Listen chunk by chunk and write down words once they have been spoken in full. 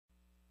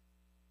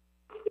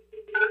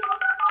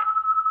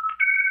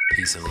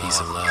Peace and love.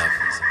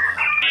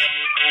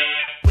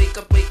 Wake up, wake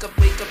up, wake up,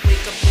 wake up,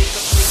 wake up, wake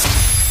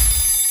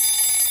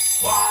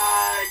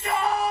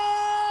up.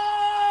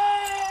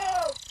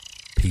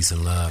 Peace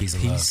and love. Peace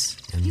and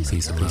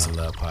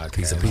love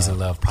podcast. Peace and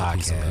love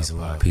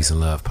podcast. Peace and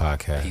love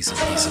podcast.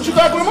 What you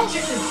got, Grandma?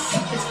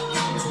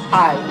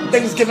 Alright,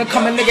 Thanksgiving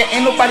coming, nigga.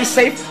 Ain't nobody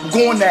safe.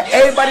 Going there.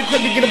 Everybody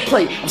quick to get a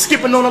plate. I'm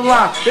skipping on the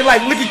line. They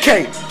like, look at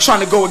K.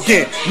 Trying to go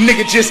again.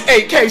 Nigga just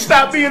ate K.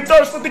 Stop being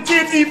thirsty. Let the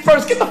kids eat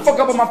first. Get the fuck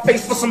up on my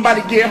face for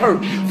somebody get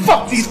hurt.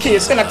 Fuck these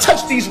kids. Then I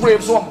touch these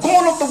ribs, so I'm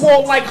going off the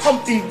wall like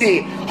Humpty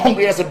did.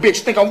 Hungry as a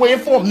bitch. Think I'm waiting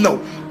for him?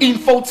 No. Eating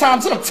 4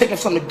 times and I'm taking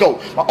something to go.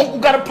 My uncle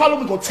got a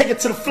problem. We gonna take it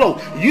to the floor.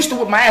 Used to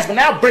whip my ass, but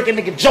now I break a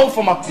nigga Joe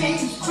for my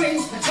beans,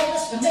 creams,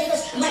 potatoes,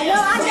 tomatoes. Yo,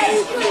 I know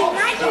you couldn't.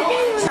 I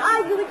continue to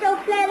argue with your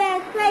flat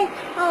ass face,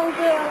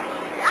 homegirl.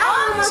 I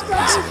want my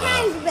fucking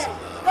change back.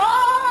 Go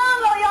home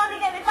or you only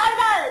get me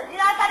 $5.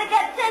 You're not gonna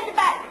get change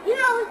back. You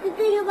know what's the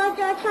thing about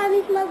y'all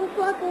Chinese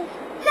motherfuckers?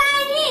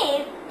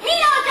 Chinese? Me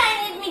no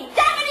Chinese, me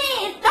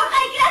Japanese. Don't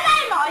make it a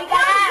name or you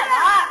gotta have it.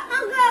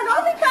 Homegirl,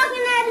 don't be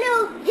talking that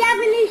little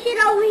Japanese shit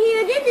over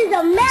here. This is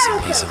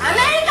America.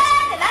 America.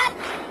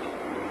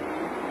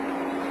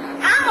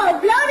 I'm gonna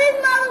blow this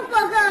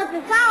motherfucker up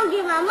if I don't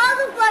get my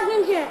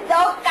motherfucking check.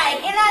 Don't take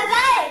it a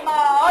name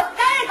or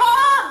okay, go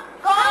home.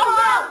 Go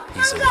home.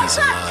 Homegirl,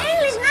 talk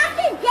English, not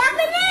this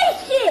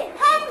Japanese shit.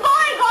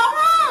 Homeboy, go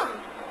home.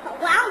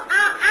 Well,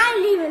 I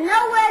ain't leaving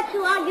nowhere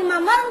till I get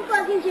my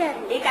motherfucking check.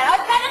 You gotta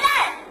take it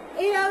in.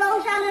 You don't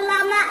sound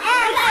like my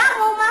ass. I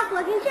want my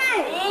fucking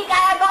change. You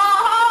gotta go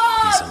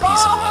home. Go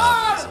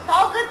home.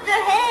 Talk it to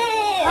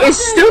him. It's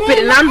stupid,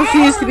 and I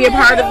refuse to be a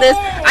part of this.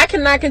 I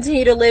cannot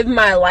continue to live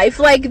my life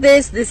like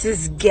this. This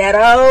is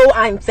ghetto.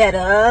 I'm fed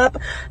up.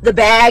 The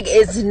bag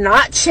is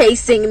not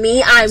chasing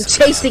me. I'm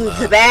chasing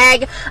the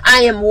bag.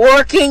 I am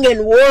working,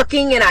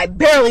 and I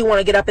barely want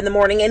to get up in the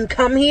morning and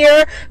come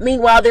here.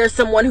 Meanwhile, there's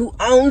someone who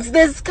owns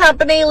this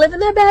company living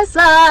their best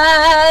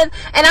life,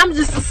 and I'm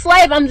just a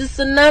slave. I'm just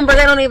a number.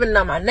 They don't even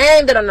know my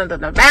name. They don't know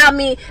nothing about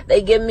me.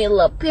 They give me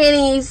little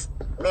pennies.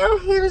 You know,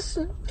 here's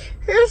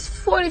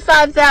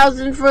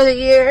 $45,000 for the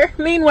year.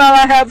 Meanwhile,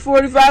 I have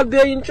 $45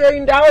 billion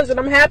trillion, and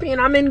I'm happy,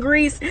 and I'm in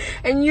Greece,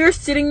 and you're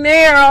sitting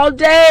there all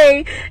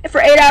day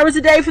for 8 hours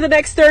a day for the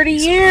next 30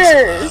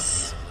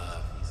 years.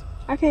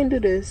 I can't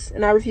do this,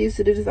 and I refuse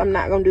to do this. I'm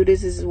not gonna do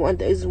this. This is one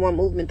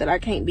movement that I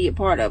can't be a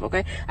part of.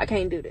 Okay, I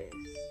can't do this.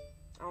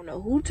 I don't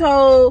know who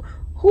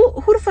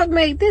the fuck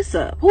made this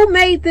up. Who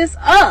made this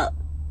up?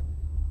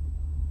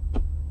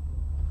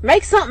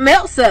 Make something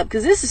else up,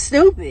 because this is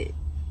stupid.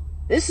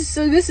 This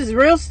is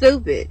real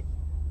stupid.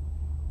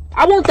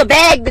 I want the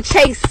bag to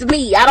chase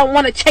me. I don't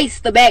want to chase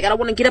the bag. I don't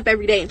want to get up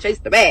every day and chase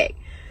the bag.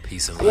 I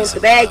want the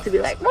bag to be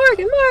like,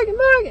 Morgan,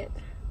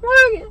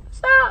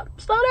 stop.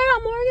 Slow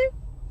down, Morgan.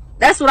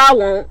 That's what I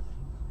want.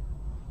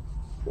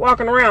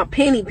 Walking around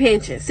penny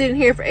pinching, sitting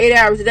here for 8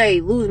 hours a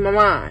day, losing my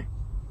mind.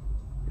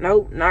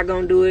 Nope, not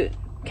gonna do it.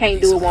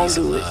 Can't do it, won't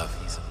do it.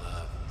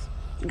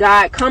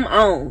 God, come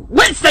on.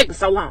 What's taking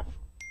so long?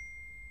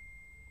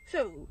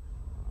 Shoot.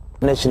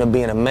 Definition of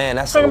being a man,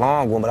 that's a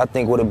long one, but I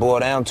think what it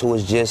boiled down to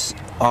is just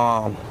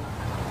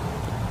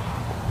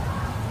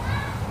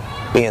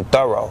being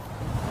thorough.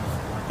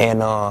 And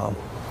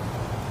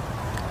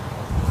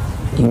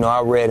you know,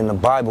 I read in the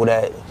Bible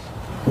that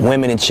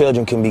women and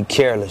children can be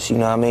careless, you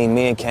know what I mean?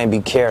 Men can't be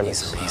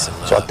careless.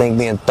 So I think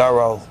being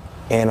thorough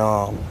and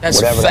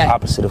whatever the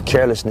opposite of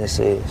carelessness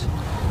is,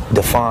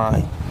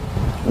 define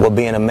what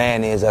being a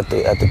man is at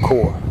the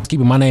core. Keep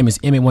it, my name is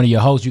Emmett, one of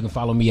your hosts. You can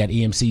follow me at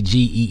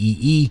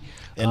EMCGEEE.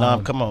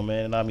 And come on,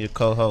 man, and I'm your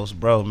co-host,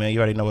 bro, man. You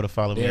already know where to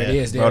follow me. There it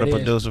is. Bro, the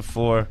producer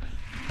for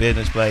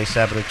Business Blaze,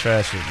 Sabbath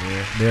Trash,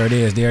 man. There it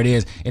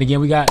is. And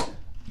again, we got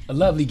a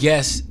lovely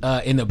guest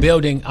in the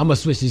building. I'm gonna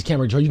switch this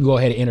camera. You can go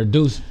ahead and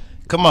introduce.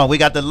 Come on, we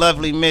got the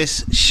lovely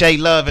Miss Shay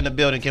Love in the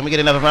building. Can we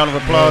get another round of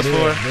applause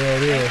for her? There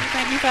it is.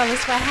 Thank you, fellas,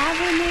 for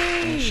having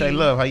me. Shay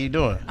Love, how you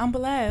doing? I'm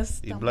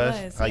blessed. You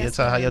blessed?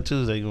 How your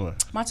Tuesday going?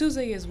 My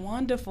Tuesday is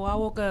wonderful. I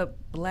woke up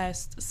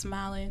blessed,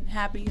 smiling,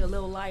 happy, a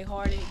little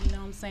lighthearted. You know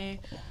what I'm saying?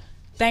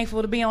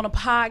 Thankful to be on a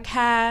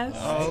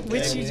podcast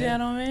with you,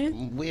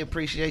 gentlemen. We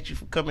appreciate you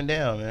for coming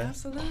down, man.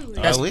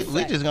 Absolutely.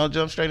 We just gonna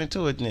jump straight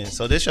into it then.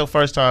 So this your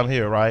first time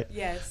here, right?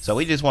 Yes. So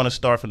we just want to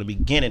start from the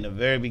beginning, the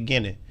very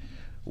beginning.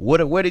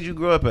 Where did you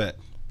grow up at?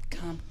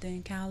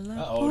 Compton,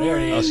 California. Oh, there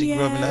it is. Oh, she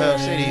grew up in the Hub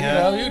City,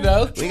 huh? You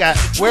know. We got.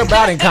 Where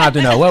about in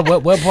Compton, though?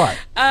 What part?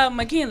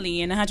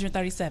 McKinley in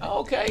 137.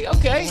 Okay.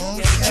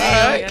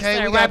 Yes,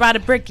 sir. Right by the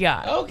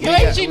Brickyard.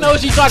 Okay, she knows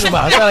what she's talking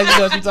about. I feel like she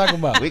knows what she's talking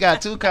about. We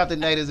got 2 Compton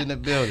natives in the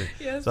building.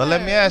 Yes, so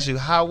let me ask you,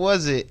 how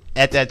was it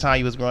at that time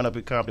you was growing up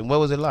in Compton?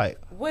 What was it like?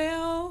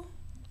 Well,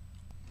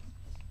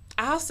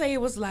 I'll say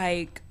it was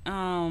like,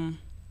 I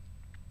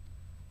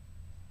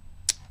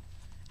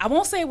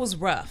won't say it was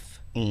rough.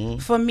 Mm-hmm.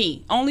 For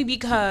me, only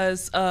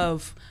because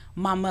of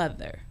my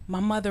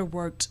mother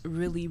worked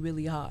really,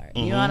 really hard.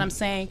 You know what I'm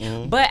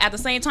saying? But at the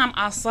same time,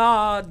 I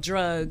saw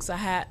drugs. I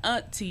had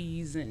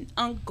aunties and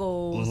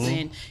uncles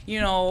and, you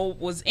know,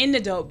 was in the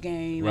dope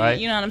game. Right.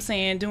 And, you know what I'm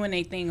saying? Doing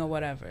their thing or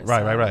whatever.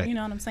 Right. You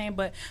know what I'm saying?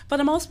 But for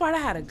the most part, I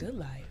had a good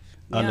life.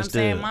 You know Understood.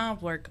 what I'm saying?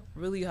 Moms work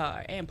really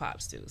hard, and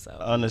pops too. So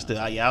Understood.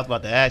 Yeah, I was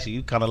about to ask you.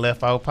 You kind of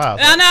left out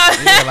pops. I know.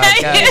 You were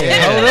like, God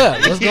damn. Hold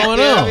up, what's going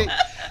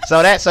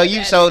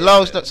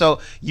on? So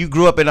you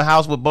grew up in a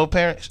house with both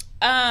parents?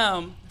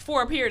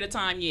 For a period of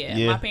time,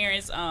 yeah. My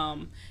parents,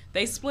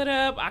 they split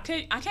up. I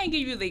can't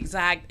give you the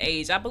exact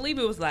age. I believe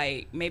it was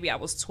like maybe I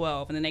was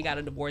 12, and then they got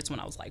a divorce when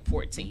I was like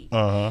 14.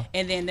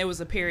 And then there was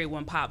a period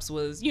when Pops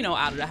was, you know,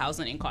 out of the house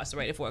and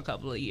incarcerated for a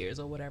couple of years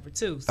or whatever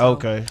too. So,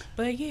 Okay.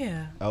 But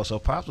yeah. Oh, so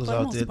Pops was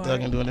out there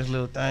thugging, doing this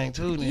little thing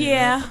too. Then,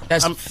 Yeah.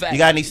 That's you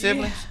got any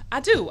siblings? Yeah, I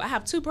do. I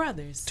have 2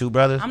 brothers. 2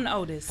 brothers? I'm the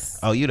oldest.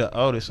 Oh, you the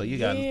oldest, so you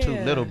got 2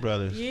 little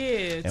brothers.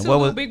 Yeah, And 2 what little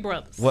was- big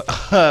brothers.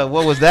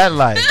 What was that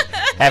like?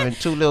 Having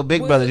 2 little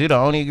big brothers, you're the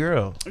only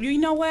girl. You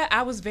know what?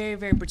 I was very,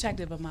 very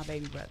protective of my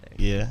baby brother.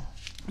 Yeah.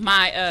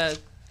 My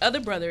other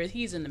brother,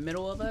 he's in the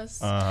middle of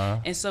us. Uh-huh.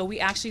 And so we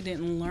actually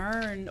didn't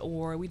learn,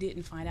 or we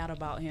didn't find out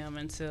about him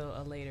until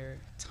a later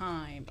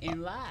time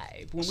in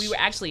life when we were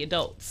actually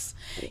adults.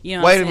 You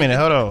know. Wait a minute,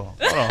 hold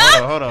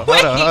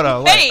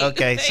on. Wait.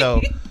 Okay,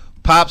 so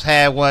Pops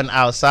had one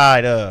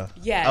outside of.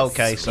 Yes.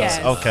 Okay, so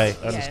yes, okay,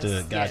 yes,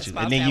 understood, got yes, you.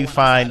 Pops And then had you one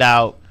find outside.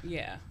 out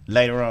Yeah.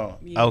 later on.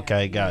 Yeah,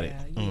 Okay, got it.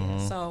 Yeah.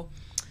 Mhm. So,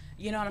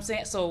 you know what I'm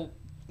saying? So,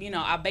 you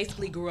know, I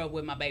basically grew up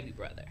with my baby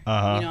brother.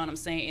 Uh-huh. You know what I'm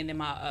saying? And then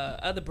my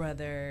other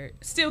brother,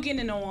 still getting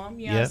to know him.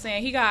 You know what Yeah. I'm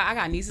saying? I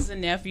got nieces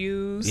and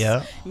nephews.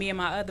 Yeah. Me and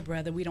my other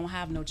brother, we don't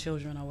have no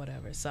children or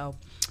whatever. So,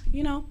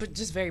 you know, but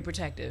just very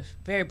protective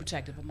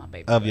of my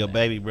baby brother. Of your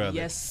baby brother.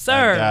 Yes,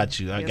 sir. I got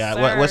you. I Yes,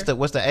 got. sir.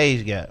 What's the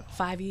age gap?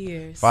 5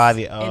 years. 5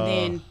 years. And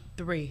then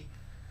 3.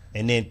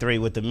 And then 3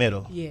 with the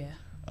middle. Yeah.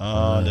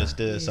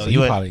 Understood. So, So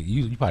you probably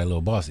a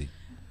little bossy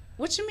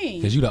What you mean?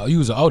 because you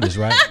was the oldest,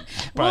 right?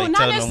 Well, not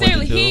telling them what to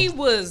necessarily. do.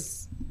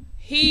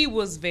 He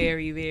was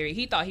very, very.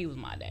 He thought he was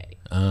my daddy.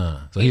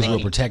 So he's real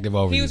protective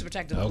over you. He was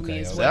protective of me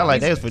as well. Sound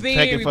like they was He's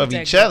protective very of each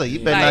protective. other. You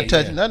better Like,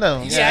 not touch none of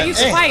them. Yeah, I used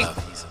to Damn.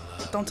 fight.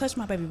 Don't touch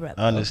my baby brother.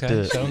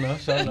 Understood. Show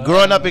enough.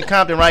 Growing up in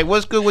Compton, right?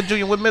 What school? What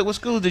junior? What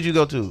schools did you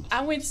go to?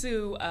 I went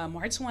to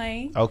Mark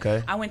Twain.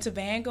 Okay. I went to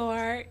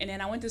Vanguard, and then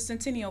I went to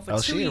Centennial for 2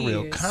 Oh, she years. a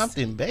real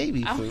Compton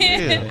baby I for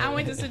went, real. I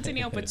went to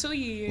Centennial for 2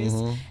 years,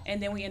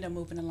 and then we ended up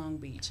moving to Long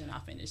Beach, and I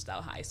finished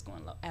out high school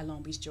at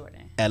Long Beach,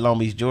 Jordan. At Long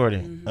Beach,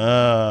 Jordan.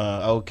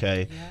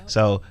 Okay. Yep.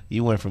 So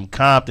you went from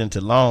Compton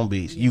to Long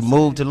Beach. You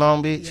moved to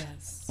Long Beach. Yes.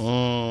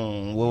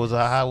 What was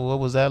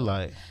that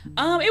like?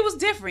 It was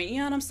different. You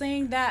know what I'm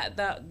saying? That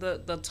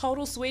the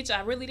total switch.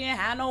 I really didn't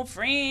have no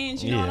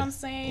friends. You know what I'm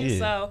saying? Yeah.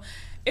 So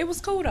it was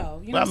cool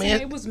though. You know Well, what I'm I mean,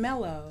 saying? It was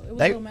mellow. It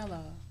was a little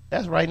mellow.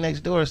 That's right next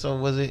door. So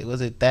was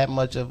it that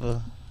much of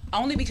a?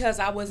 Only because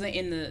I wasn't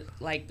in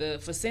the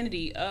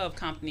vicinity of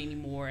Compton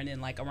anymore, and then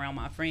like around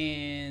my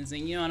friends,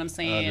 and you know what I'm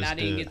saying. I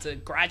didn't get to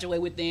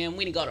graduate with them.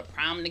 We didn't go to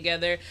prom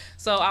together.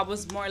 So I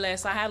was more or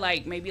less. I had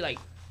like maybe like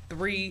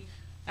 3.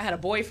 I had a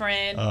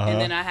boyfriend, and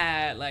then I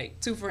had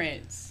like 2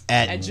 friends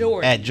at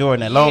Jordan. At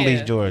Jordan, at Long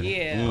Beach, Jordan.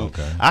 Yeah.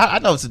 Okay. I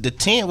know the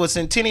 10 was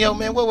Centennial,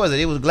 man. What was it?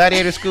 It was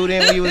Gladiator School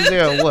then when you was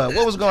there, or what?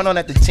 What was going on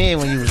at the 10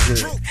 when you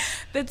was there?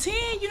 The 10,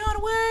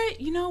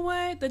 you know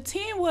what? The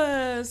 10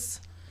 was,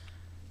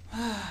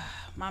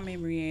 my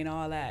memory ain't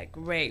all that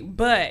great,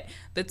 but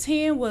the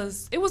 10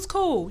 was, it was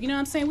cool. You know what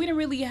I'm saying? We didn't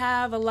really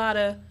have a lot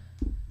of,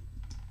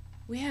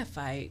 we had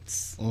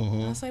fights.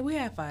 I'll say we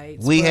had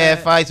fights. We had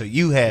fights, or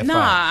you had Nah,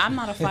 fights? I'm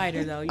not a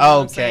fighter though. You know what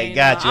I'm Okay, saying?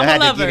 got you. I I'm had a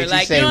to lover. get it. You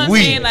Like, say you know what I'm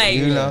we, saying? Like,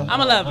 you know?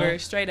 I'm a lover,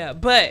 straight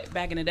up. But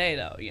back in the day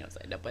though, you know what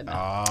I'm saying? But no,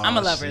 I'm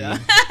a lover though.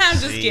 I'm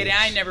just kidding.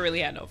 I ain't never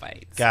really had no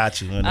fights. Got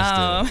you.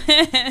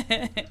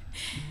 Understood.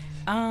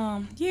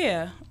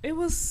 Yeah, it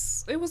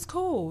was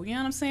cool. You know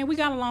what I'm saying? We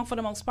got along for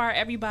the most part.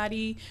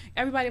 Everybody,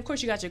 of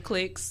course, you got your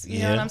cliques. You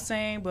know what I'm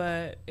saying?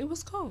 But it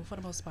was cool for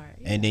the most part.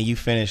 Yeah. And then you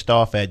finished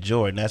off at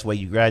Jordan. That's where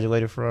you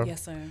graduated from?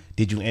 Yes, sir.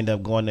 Did you end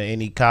up going to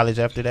any college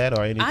after that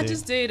or anything? I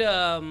just did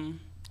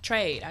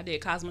trade. I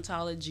did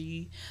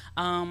cosmetology.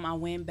 I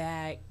went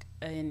back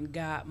and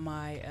got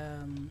my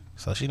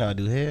So she know how to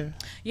do hair?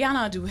 yeah, I know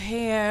how to do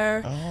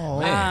hair. Oh,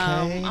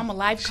 okay. I'm a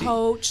life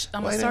coach.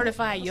 I'm a Wait a-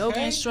 certified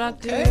yoga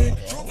instructor. You know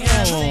what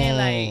I'm saying?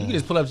 Like, You can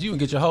just pull up to you and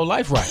get your whole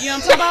life right. you know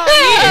what I'm talking about?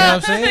 Yeah. You know what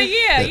I'm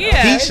saying?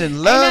 Yeah. Peace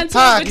and love Ain't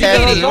nothing to it but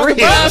podcast to is get it. real. You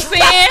know what I'm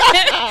saying?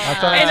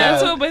 trying Ain't to nothing tell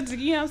to it but to,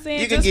 you know what I'm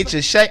saying? You can Just get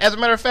your shake. As a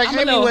matter of fact, I'm a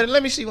hit me little- with it.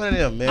 Let me see one of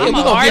them, man. I'm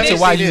We a gonna get to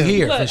artist. why you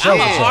here Look, for sure. I'm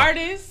for an sure.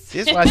 artist.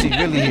 This is why she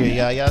really here,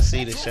 y'all. Y'all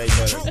see the Shea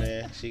Butter,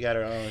 man. She got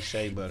her own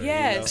Shea Butter.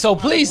 Yes. You know? So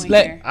please I'm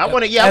let here. I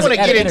want to as get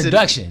an into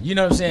introduction. You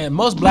know what I'm saying?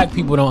 Most black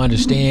people don't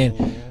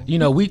understand. You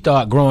know, we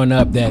thought growing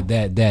up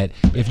that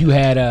if you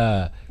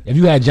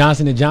had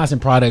Johnson & Johnson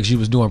products, you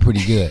was doing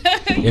pretty good.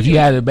 If you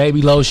had a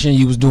baby lotion,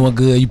 you was doing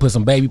good. You put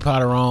some baby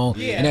powder on,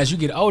 and as you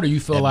get older, you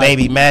feel that like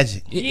baby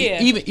magic.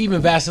 Yeah. even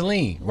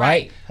Vaseline,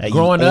 right? Hey, you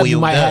Growing up, you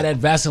oiled might up. have that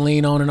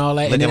Vaseline on and all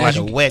that. Looking and then like as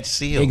a wet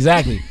seal.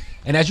 Exactly.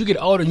 And as you get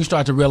older, you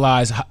start to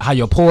realize how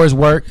your pores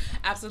work.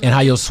 Absolutely. And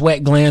how your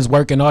sweat glands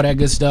work and all that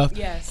good stuff.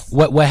 Yes.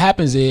 What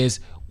happens is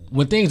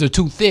when things are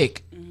too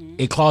thick,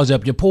 it clogs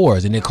up your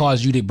pores and it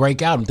causes you to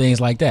break out and things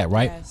like that,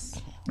 right? Yes.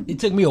 It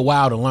took me a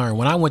while to learn.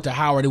 When I went to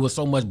Howard, it was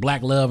so much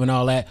black love and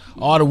all that.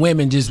 All the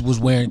women just was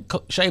wearing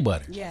shea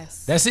butter.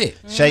 Yes. That's it.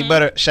 Shea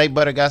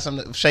butter got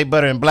some. Shea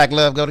butter and black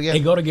love go together.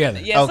 They go together.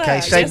 Yes,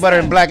 okay, sir. shea Yes, butter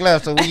sir. and black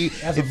love. So when you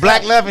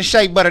black love and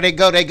shea butter, they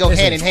go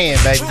hand in hand,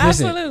 baby. Listen,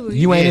 Absolutely.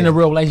 you ain't in a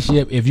real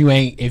relationship if you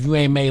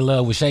ain't made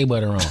love with shea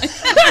butter on.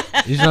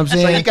 You know what I'm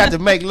saying? So you got to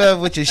make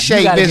love with your You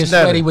shea gotta get bitch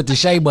sweaty nutter. with the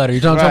shea butter.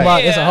 You know what I'm talking Right.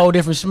 about? It's a whole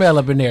different smell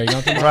up in there. You know what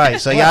I'm talking about?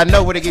 Right. So y'all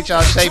know where to get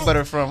y'all shea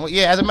butter from.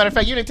 Yeah. As a matter of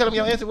fact, you didn't tell them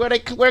your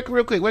Instagram. Where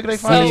real quick? Where can they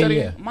find So, you?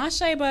 yeah. My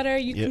shea butter,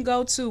 you can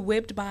go to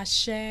Whipped by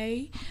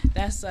Shay.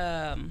 That's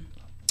my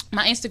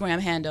Instagram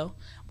handle,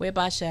 Whipped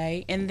by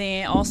Shay. And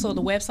then also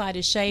the website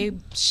is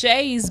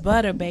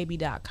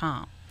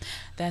shaysbutterbaby.com.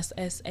 That's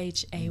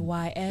SHAYS.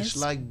 It's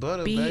like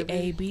butter, baby.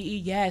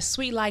 BABE. Yes,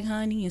 sweet like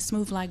honey and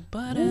smooth like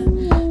butter.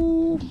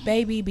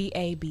 Baby,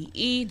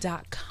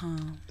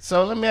 BABE.com.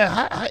 So let me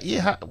ask,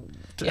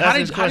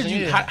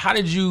 How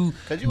did you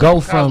Cause you go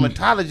went from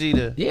cosmetology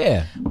to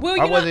Well, or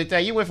you was know, it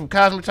that you went from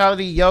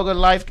cosmetology, yoga,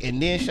 life,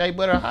 and then shea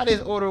butter? How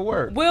does order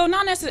work? well,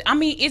 not necessarily. I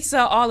mean, it's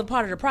all a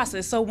part of the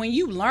process. So when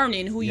you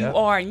learning who you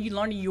are and you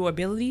learning your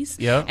abilities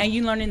and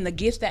you learning the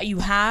gifts that you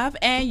have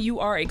and you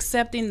are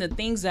accepting the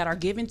things that are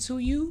given to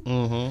you, you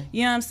know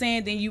what I'm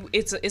saying? Then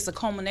it's a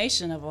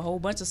culmination of a whole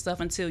bunch of stuff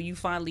until you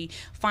finally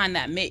find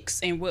that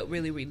mix and what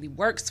really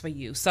works for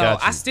you. So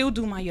Gotcha. I still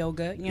do my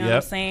yoga. You know what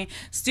I'm saying?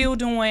 Still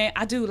doing.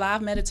 I do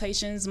live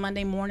meditations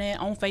Monday morning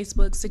on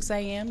Facebook, 6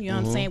 a.m. You know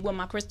what I'm saying? With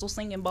my crystal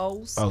singing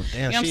bowls. Oh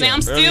damn! You know what I'm she saying?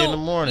 up I'm early still in the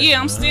morning.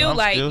 Yeah, I'm still I'm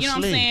like, still you know what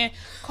I'm asleep. saying,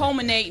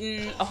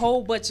 culminating a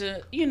whole bunch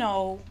of,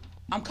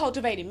 I'm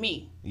cultivating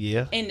me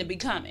Yeah. in the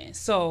becoming.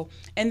 So,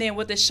 and then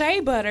with the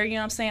shea butter, you know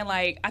what I'm saying,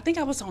 like, I think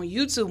I was on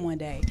YouTube one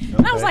day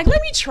and I was like, let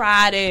me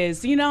try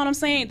this, you know what I'm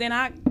saying? Then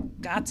I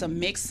got to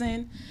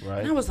mixing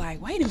and I was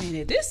like, wait a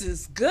minute, this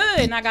is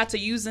good. And I got to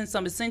using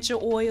some essential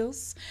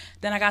oils.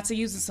 Then I got to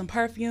using some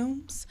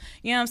perfumes,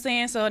 you know what I'm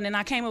saying? So, and then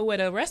I came up with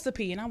a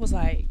recipe and I was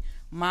like,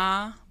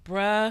 ma,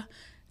 bruh,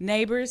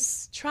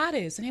 neighbors, try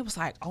this. And it was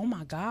like, oh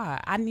my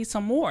God, I need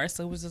some more.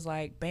 So it was just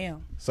like,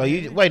 bam. So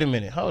you wait a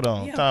minute, hold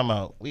on, time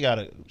out. We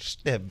gotta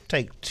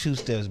take 2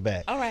 steps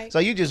back. All right. So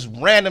you just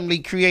randomly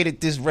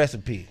created this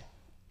recipe.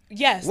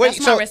 Yes, Wait,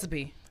 that's so- my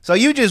recipe. So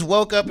you just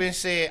woke up and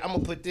said, I'm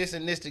gonna put this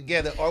and this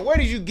together, or where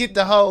did you get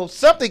the whole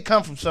something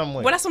come from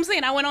somewhere? Well, that's what I'm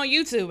saying. I went on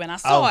YouTube and I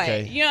saw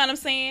Okay. it. You know what I'm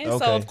saying?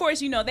 Okay. So of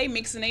course, they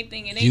mixing their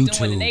thing and they YouTube.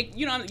 doing it.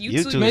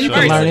 YouTube. Man, you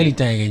can learn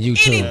anything in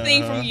YouTube.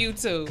 Anything from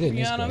YouTube. Goodness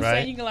you know what I'm gracious.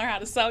 saying? You can learn how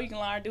to sew. You can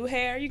learn how to do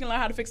hair. You can learn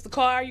how to fix the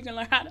car. You can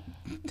learn how to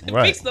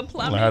Right. fix the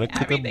plumbing. Learn how to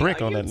cook a everything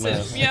brick on that YouTube.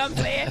 mess. You know what I'm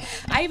saying?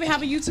 I even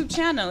have a YouTube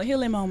channel,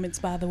 Healing Moments,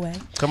 by the way.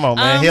 Come on,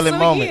 man, healing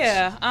moments.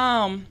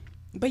 Yeah.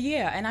 But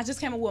yeah, and I just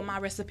came up with my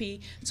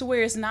recipe to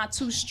where it's not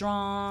too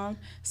strong,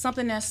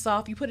 something that's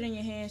soft. You put it in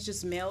your hands,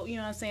 just melt. You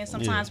know what I'm saying?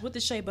 Sometimes with the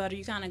shea butter,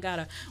 you kind of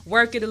gotta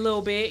work it a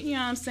little bit. You know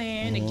what I'm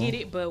saying, to get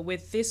it. But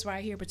with this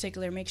right here,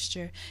 particular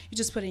mixture, you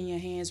just put it in your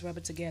hands, rub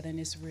it together, and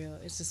it's real.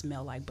 It's just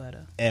melt like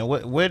butter. And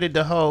where did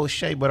the whole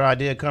shea butter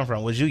idea come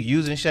from? Was you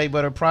using shea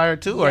butter prior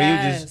to, or you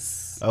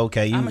just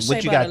okay? I'm a shea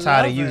You got butter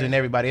tired of lover. using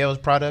everybody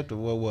else's product, or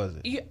what was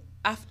it?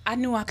 I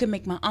knew I could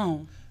make my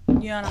own.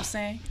 You know what I'm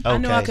saying? I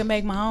knew I Okay. could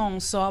make my own.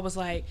 So I was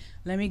like,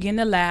 let me get in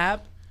the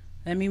lab.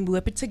 Let me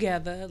whip it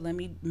together. Let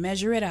me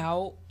measure it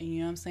out. And you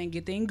know what I'm saying?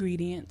 Get the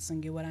ingredients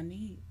and get what I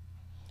need.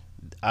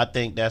 I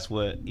think that's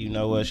what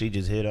she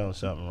just hit on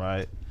something,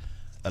 right?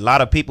 A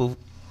lot of people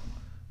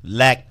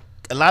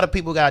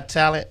got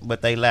talent,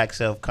 but they lack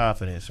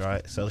self-confidence,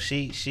 right? So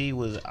she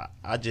was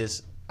I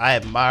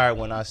admire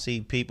when I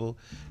see people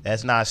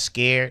that's not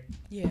scared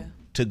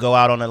to go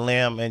out on a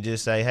limb and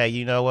just say, hey,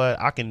 you know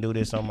what? I can do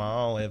this on my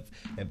own.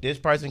 If this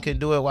person can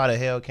do it, why the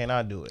hell can't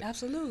I do it?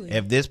 Absolutely.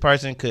 If this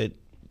person could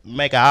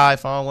make an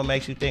iPhone, what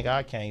makes you think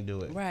I can't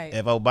do it? Right.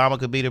 If Obama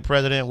could be the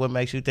president, what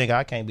makes you think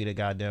I can't be the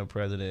goddamn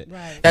president?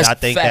 Right. And I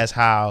think that's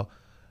how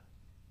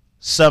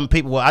some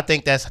people, I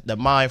think that's the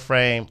mind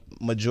frame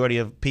majority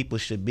of people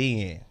should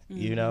be in,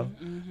 you know?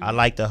 I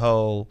like the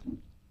whole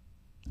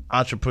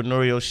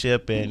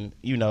entrepreneurship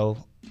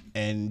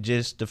and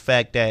just the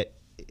fact that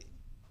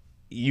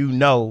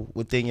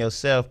within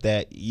yourself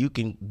that you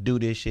can do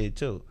this shit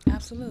too.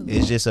 Absolutely.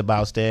 It's just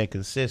about staying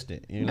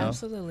consistent,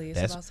 Absolutely.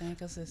 It's about staying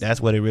consistent.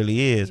 That's what it really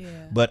is. Yeah.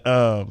 But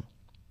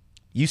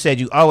you said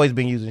you always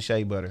been using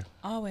shea butter.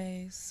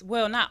 Always.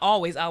 Well, not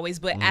always,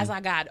 but as I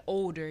got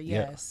older,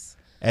 yes.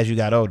 As you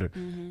got older.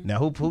 Now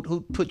who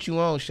put you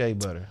on shea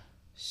butter?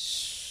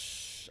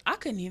 I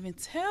couldn't even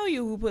tell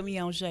you who put me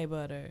on shea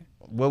butter.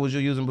 What was you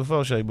using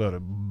before shea butter?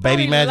 Probably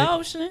Baby Magic?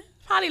 Lotion.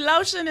 Probably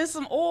lotion and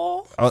some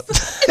oil. Oh. And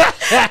some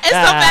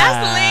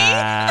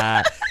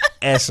Vaseline.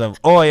 and some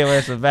oil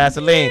and some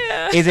Vaseline.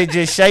 Yeah. Is it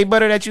just shea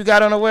butter that you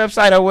got on the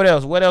website, or what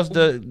else? What else?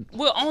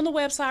 Well, on the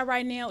website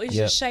right now, it's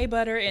just shea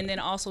butter, and then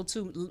also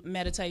 2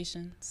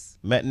 meditations.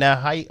 Now,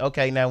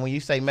 now when you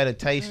say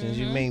meditations,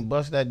 you mean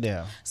bust that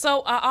down.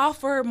 So I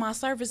offer my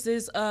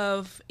services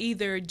of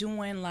either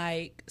doing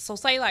so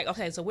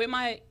with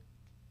my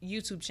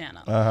YouTube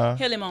channel,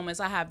 Healing Moments,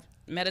 I have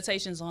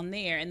meditations on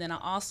there, and then I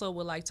also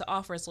would like to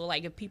offer,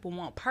 if people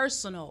want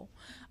personal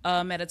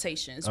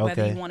meditations,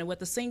 whether you want it with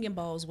the singing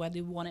bowls, whether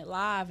you want it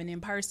live and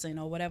in person,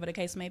 or whatever the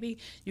case may be,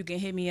 you can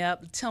hit me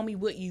up, tell me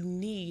what you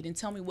need, and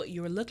tell me what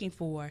you're looking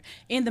for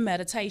in the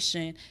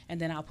meditation, and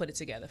then I'll put it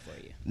together for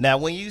you. Now,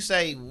 when you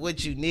say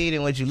what you need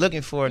and what you're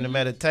looking for in the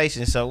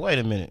meditation, so wait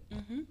a minute,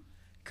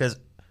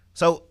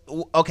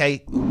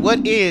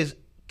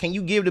 can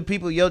you give the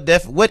people your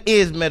what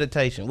is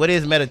meditation? What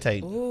is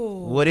meditating? Ooh.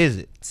 What is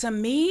it? To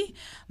me,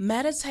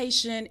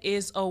 meditation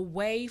is a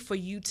way for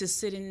you to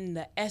sit in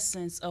the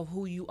essence of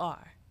who you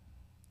are.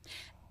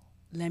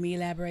 Let me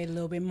elaborate a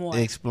little bit more.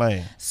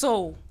 Explain.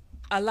 So,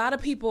 a lot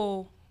of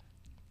people,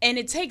 and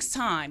it takes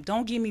time,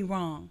 don't get me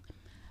wrong,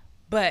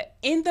 but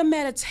in the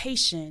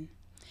meditation,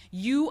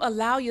 you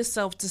allow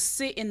yourself to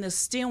sit in the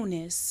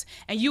stillness,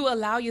 and you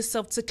allow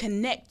yourself to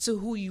connect to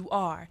who you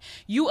are.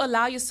 You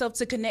allow yourself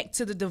to connect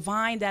to the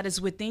divine that is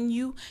within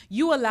you.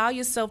 You allow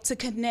yourself to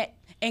connect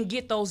and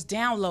get those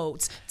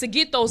downloads, to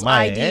get those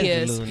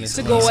ideas,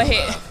 to go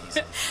ahead,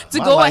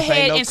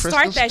 and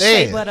start that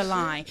Shea Butter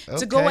line,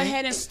 to go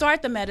ahead and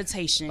start the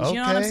meditations. You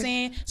know what I'm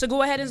saying? So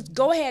go ahead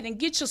and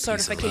get your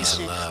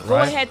certification. Go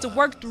ahead to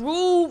work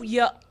through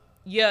your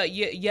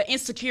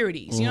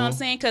insecurities. You know what I'm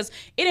saying? Because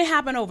it didn't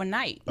happen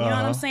overnight. You know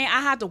what I'm saying? I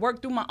had to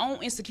work through my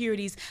own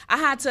insecurities. I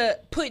had to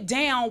put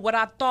down what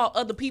I thought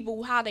other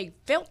people, how they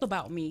felt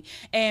about me,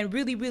 and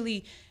really,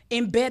 really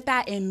embed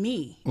that in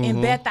me,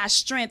 embed that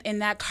strength and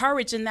that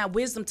courage and that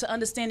wisdom to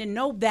understand and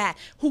know that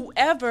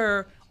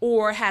whoever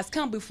or has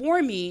come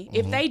before me,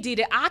 if they did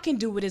it, I can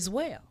do it as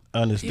well.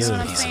 Understood. You know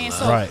what I'm saying?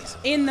 So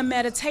in the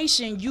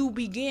meditation, you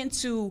begin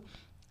to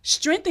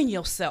strengthen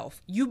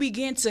yourself. You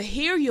begin to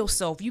hear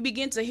yourself. You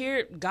begin to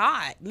hear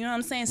God, you know what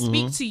I'm saying,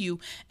 speak to you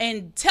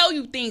and tell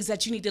you things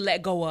that you need to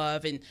let go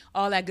of and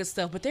all that good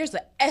stuff. But there's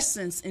an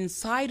essence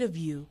inside of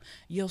you.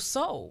 Your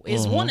soul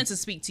is wanting to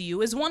speak to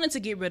you. Is wanting to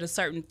get rid of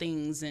certain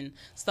things and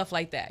stuff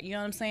like that. You know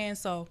what I'm saying?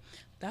 So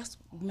that's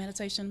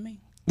meditation to me.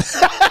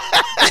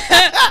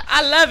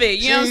 I love it.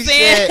 You know what I'm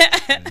saying?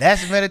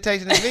 That's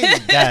meditation to me.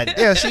 God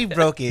damn, she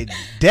broke it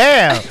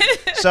down.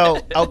 So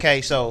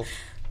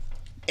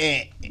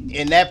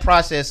in that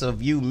process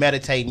of you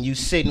meditating, you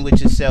sitting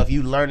with yourself,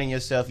 you learning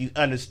yourself, you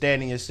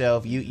understanding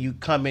yourself, you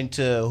come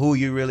into who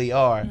you really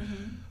are.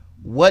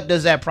 What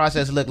does that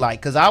process look like?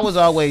 Because I was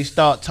always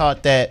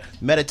taught that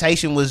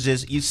meditation was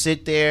just you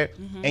sit there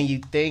and you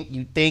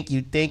think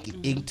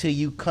until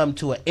you come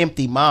to an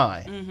empty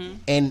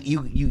mind, and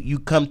you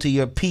come to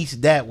your peace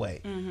that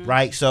way,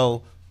 right?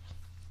 So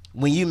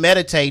when you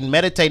meditating,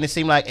 it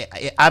seemed like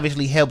it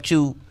obviously helped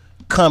you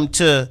come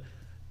to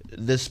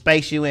the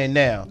space you in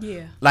now.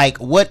 Yeah. Like,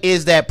 what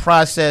is that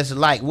process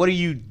like? What are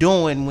you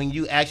doing when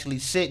you actually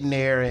sitting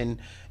there? And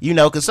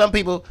because some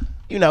people,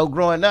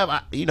 growing up,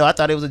 I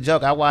thought it was a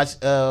joke. I watched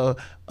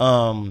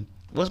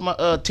what's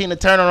my Tina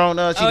Turner on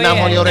she not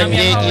on your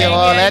dick,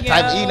 all that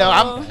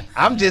type.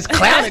 I'm just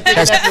clowning.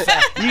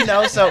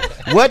 So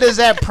what does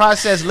that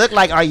process look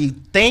like? Are you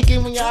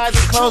thinking when your eyes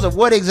are closed, or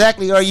what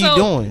exactly are you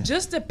doing?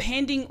 Just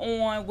depending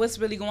on what's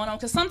really going on,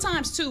 because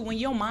sometimes too, when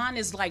your mind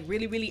is like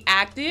really, really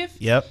active,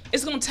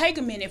 it's gonna take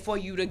a minute for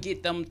you to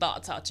get them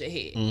thoughts out your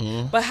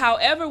head. But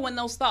however, when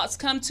those thoughts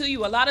come to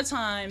you, a lot of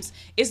times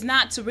it's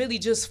not to really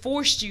just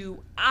force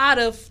you out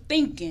of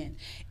thinking.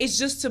 It's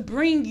just to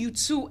bring you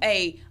to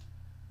a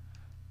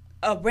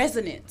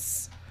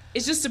resonance.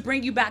 It's just to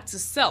bring you back to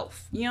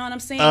self. You know what I'm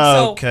saying?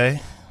 So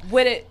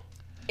with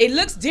it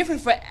looks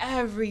different for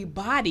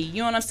everybody. You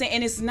know what I'm saying?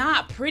 And it's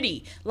not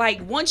pretty.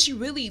 Like, once you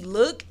really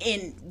look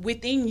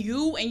within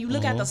you and you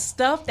look at the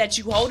stuff that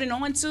you holding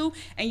on to,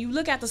 and you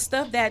look at the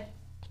stuff that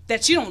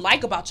you don't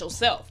like about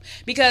yourself,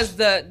 because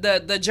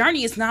the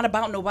journey is not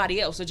about nobody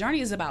else. The journey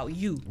is about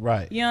you.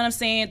 Right. You know what I'm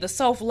saying? The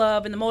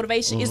self-love and the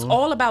motivation is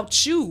all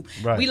about you.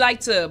 Right. We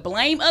like to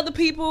blame other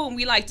people, and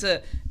we like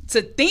to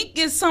think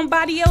it's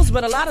somebody else,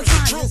 but a lot of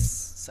times it's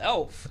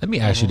self. Let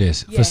me ask you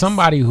this: for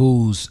somebody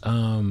who's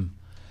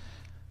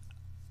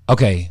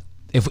okay,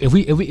 if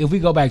we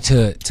go back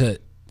to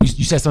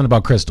you said something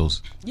about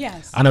crystals.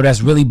 Yes, I know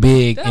that's really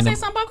big. Did I say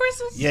something about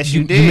crystals? Yes,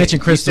 you did. You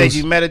mentioned crystals. You said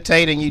you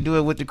meditate and you do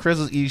it with the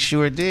crystals. You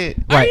sure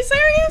did. Right. Are you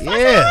serious? Yeah. I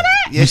said all that?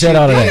 Yes, you said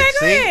all of that. Okay,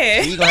 go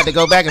ahead. So you're gonna have to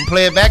go back and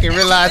play it back and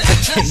realize.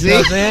 You know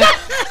what I'm saying?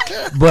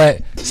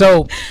 But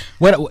so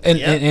what?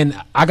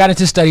 And I got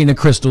into studying the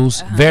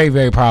crystals. Very,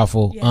 very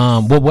powerful.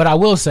 Yes. But what I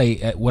will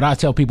say, what I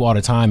tell people all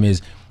the time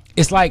is,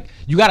 it's like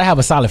you got to have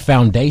a solid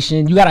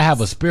foundation. You got to have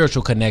a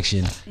spiritual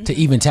connection to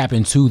even tap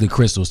into the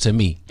crystals, to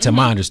me, to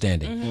my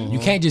understanding. You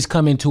can't just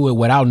come into it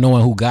without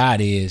knowing who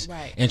God is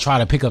and try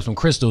to pick up some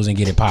crystals and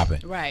get it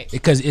popping. Right.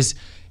 Because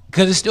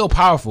because it's still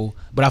powerful,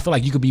 but I feel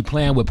like you could be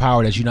playing with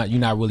power that you're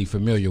not really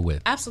familiar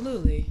with.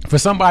 Absolutely. For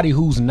somebody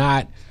who's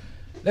not,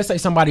 let's say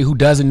somebody who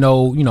doesn't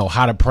know,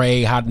 how to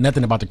pray,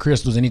 nothing about the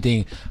crystals,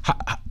 anything.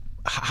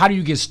 How do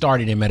you get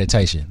started in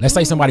meditation? Let's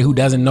say somebody who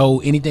doesn't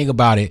know anything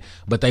about it,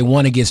 but they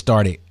want to get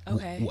started.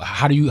 Okay.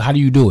 How do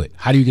you do it?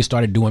 How do you get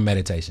started doing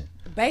meditation?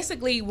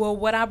 Basically, well,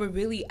 what I would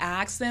really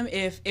ask them,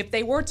 if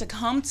they were to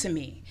come to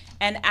me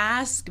and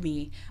ask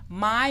me,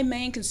 my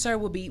main concern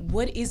would be,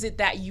 what is it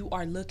that you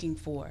are looking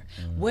for?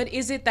 What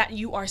is it that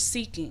you are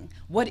seeking?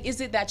 What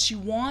is it that you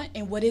want?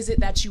 And what is it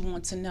that you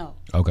want to know?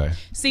 Okay.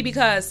 See,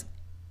 because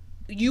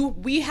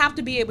we have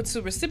to be able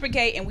to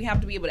reciprocate, and we have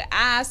to be able to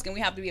ask, and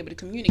we have to be able to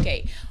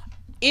communicate.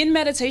 In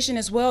meditation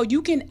as well,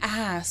 you can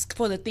ask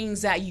for the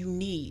things that you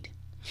need.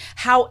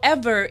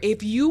 However,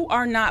 if you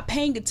are not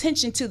paying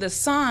attention to the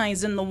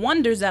signs and the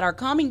wonders that are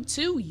coming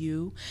to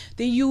you,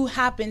 then you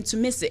happen to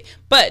miss it.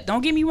 But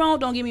don't get me wrong,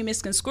 don't get me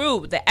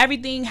misconstrued, that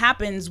everything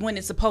happens when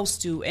it's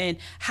supposed to and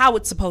how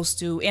it's supposed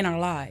to in our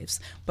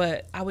lives.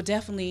 But I would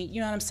definitely,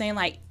 you know what I'm saying,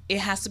 like, it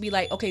has to be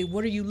like, okay,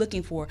 what are you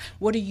looking for?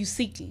 What are you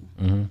seeking?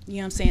 You know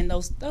what I'm saying?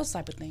 Those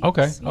type of things.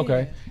 Okay, yeah.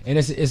 okay. And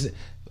it's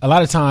a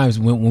lot of times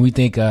when we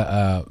think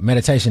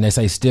meditation, they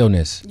say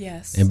stillness.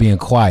 Yes. And being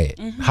quiet.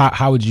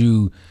 How would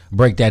you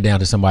break that down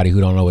to somebody who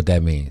don't know what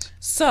that means?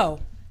 So,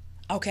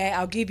 okay,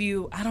 I'll give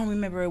you, I don't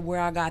remember where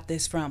I got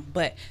this from,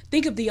 but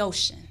think of the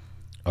ocean.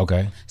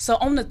 Okay. So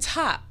on the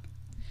top,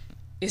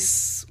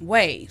 it's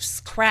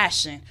waves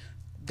crashing,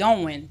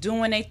 doing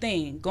their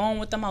thing, going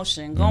with the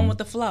motion, going with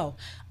the flow.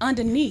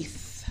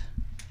 Underneath,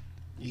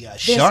 you got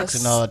sharks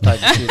and all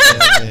type of shit down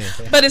there.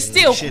 But it's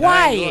still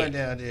quiet.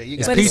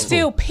 It's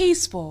still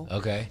peaceful.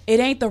 Okay. It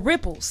ain't the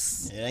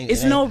ripples.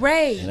 It's no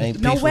rain. It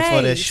ain't no peaceful waves.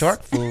 for that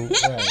shark food.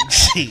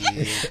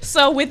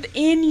 So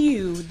within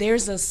you,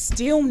 there's a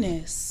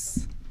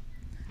stillness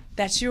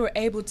that you're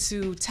able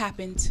to tap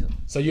into.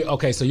 So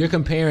you're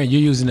comparing,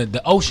 you're using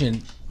the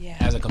ocean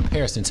as a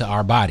comparison to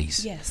our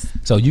bodies. Yes.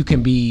 So it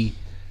could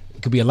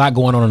be a lot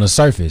going on the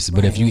surface,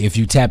 but if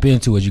you tap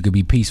into it, you could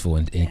be peaceful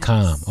and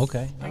calm.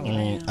 Okay.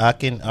 I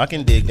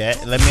can dig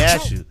that. Let me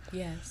ask you.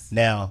 Yes.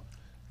 Now,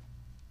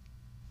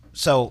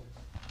 so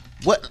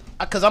what?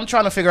 Because I'm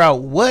trying to figure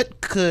out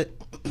what could.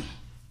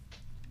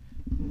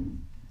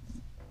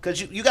 Because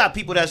you got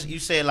people you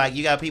said, like,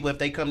 you got people, if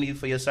they come to you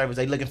for your service,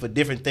 they looking for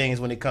different things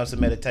when it comes to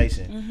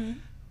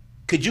meditation.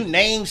 Could you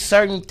name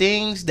certain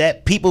things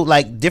that people,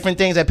 like, different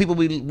things that people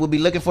would be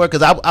looking for?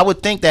 Because I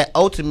would think that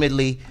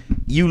ultimately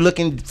you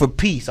looking for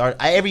peace, or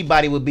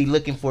everybody would be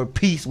looking for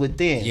peace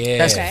within.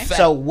 Yeah. Okay.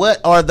 So what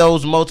are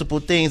those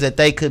multiple things that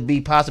they could be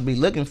possibly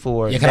looking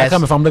for? Yeah, can I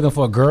come if I'm looking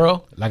for a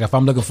girl? Like if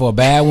I'm looking for a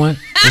bad one?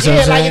 You know what I'm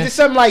like saying? is it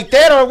something like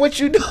that, or what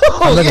you do?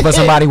 I'm looking for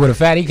somebody with a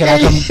fatty. Can I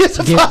come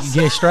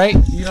get straight?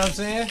 You know what I'm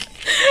saying?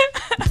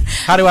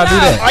 How do I do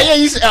that? Oh yeah,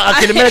 you said,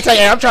 okay, the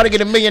meditation. I'm trying to get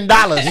 $1 million. You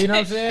know what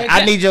I'm saying?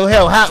 I need your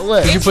help. How?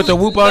 What? Did you put the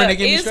whoop on it and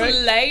get me straight?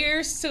 It's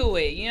layers to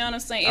it. You know what I'm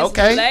saying? It's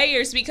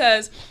layers,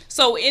 because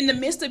so in the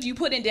midst of you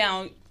putting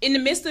down, in the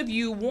midst of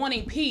you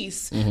wanting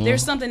peace,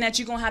 there's something that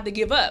you're gonna have to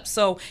give up.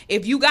 So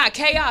if you got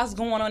chaos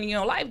going on in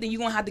your life, then you're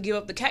gonna have to give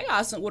up the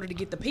chaos in order to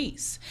get the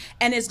peace,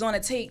 and it's gonna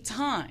take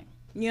time.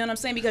 You know what I'm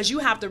saying? Because you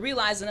have to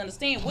realize and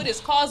understand what is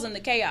causing the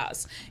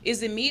chaos.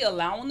 Is it me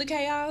allowing the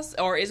chaos,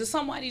 or is it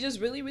somebody just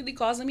really, really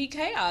causing me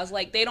chaos?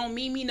 Like, they don't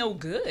mean me no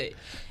good.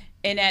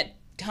 And that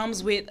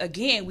comes with,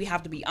 again, we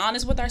have to be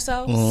honest with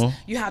ourselves.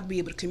 You have to be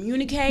able to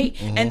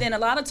communicate. And then a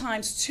lot of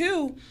times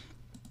too,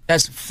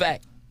 that's a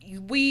fact.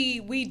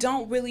 We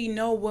don't really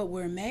know what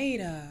we're made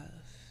of.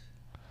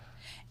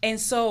 And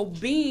so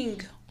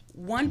being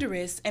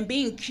wondrous and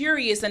being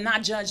curious and not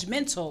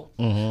judgmental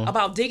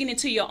about digging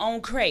into your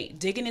own crate,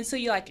 digging into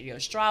your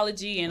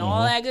astrology and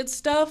all that good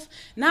stuff,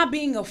 not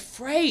being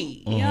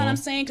afraid. You know what I'm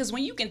saying? Because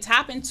when you can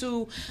tap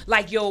into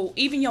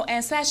even your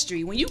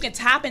ancestry, when you can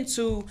tap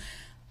into,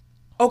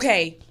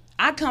 okay,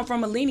 I come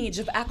from a lineage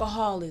of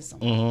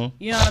alcoholism.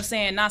 You know what I'm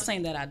saying? Not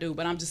saying that I do,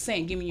 but I'm just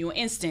saying, giving you an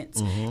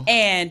instance.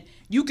 And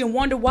you can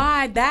wonder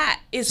why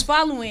that is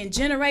following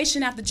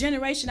generation after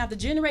generation after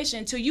generation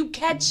until you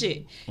catch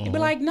it. You be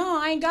like,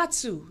 no, I ain't got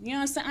to. You know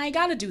what I'm saying? I ain't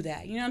got to do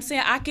that. You know what I'm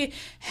saying? I can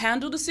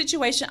handle the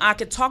situation. I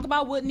can talk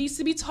about what needs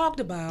to be talked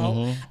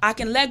about. I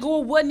can let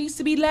go of what needs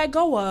to be let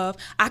go of.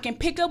 I can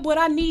pick up what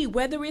I need,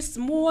 whether it's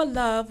more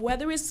love,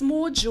 whether it's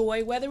more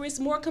joy, whether it's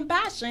more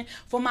compassion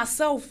for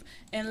myself,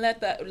 and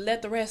let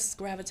the rest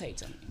gravitate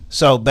to me.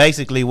 So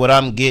basically what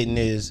I'm getting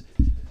is,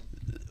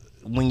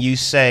 when you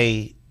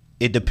say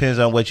it depends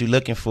on what you're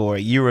looking for,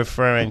 you're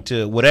referring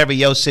to whatever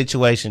your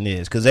situation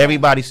is, because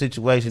everybody's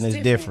situation is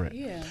different.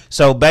 Yeah.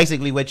 So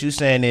basically what you're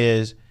saying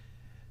is,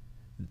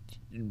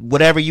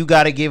 whatever you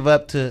got to give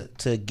up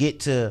to get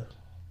to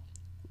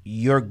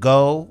your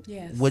goal,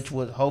 which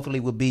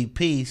hopefully would be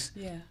peace,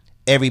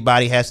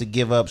 everybody has to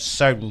give up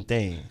certain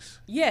things.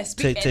 Yes.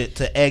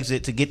 To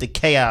exit, to get the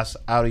chaos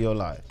out of your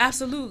life.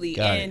 Absolutely.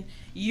 And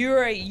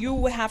you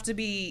would have to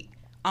be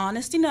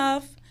honest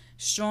enough,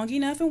 strong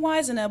enough, and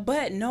wise enough,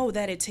 but know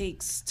that it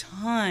takes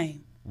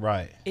time.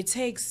 Right. It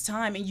takes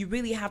time, and you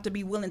really have to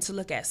be willing to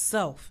look at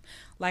self.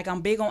 Like,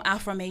 I'm big on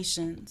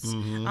affirmations.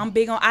 I'm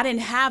big on, I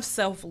didn't have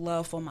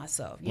self-love for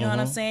myself. You know what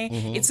I'm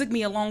saying? It took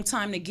me a long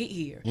time to get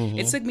here.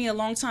 It took me a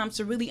long time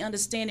to really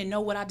understand and know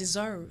what I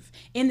deserve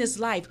in this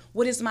life.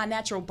 What is my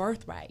natural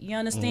birthright? You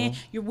understand?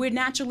 We're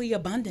naturally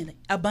abundant.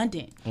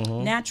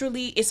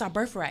 Naturally, it's our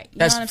birthright. You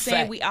know what I'm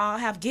saying? We all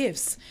have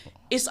gifts.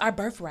 It's our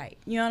birthright.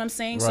 You know what I'm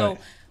saying? Right. So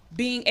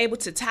being able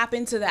to tap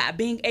into that,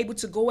 being able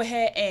to go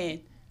ahead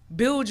and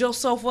build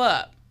yourself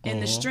up in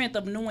the strength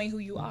of knowing who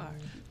you are.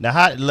 Now,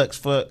 how it looks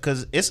for,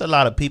 because it's a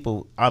lot of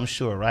people, I'm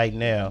sure, right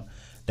now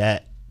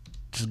that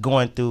just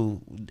going through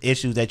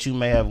issues that you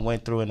may have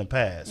went through in the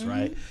past,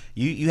 right?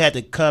 You had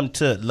to come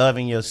to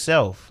loving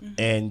yourself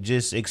and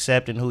just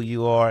accepting who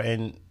you are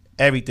and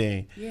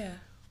everything. Yeah.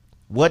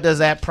 What does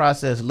that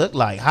process look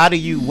like?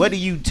 What do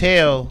you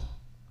tell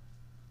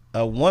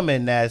a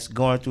woman that's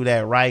going through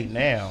that right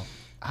now?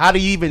 How do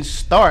you even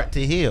start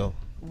to heal?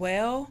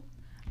 Well,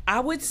 I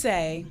would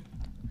say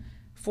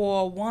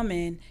for a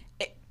woman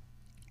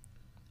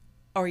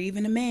or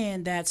even a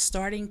man that's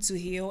starting to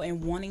heal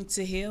and wanting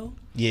to heal.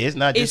 Yeah, it's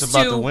not just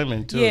about the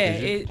women too. Yeah,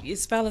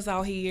 it's fellas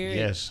out here.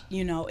 Yes.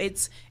 You know,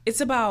 it's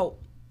about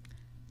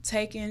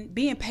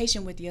being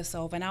patient with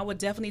yourself. And I would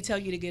definitely tell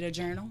you to get a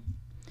journal.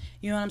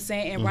 You know what I'm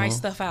saying? And write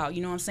stuff out.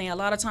 You know what I'm saying? A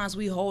lot of times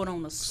we hold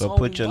on to so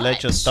much.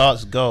 Let your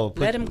thoughts go.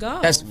 Let them go.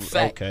 That's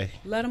fact. Okay.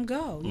 Let them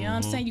go. You know what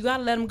I'm saying? You got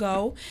to let them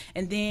go.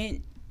 And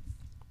then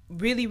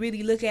really,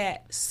 really look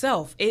at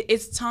self.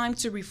 It's time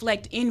to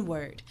reflect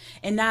inward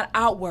and not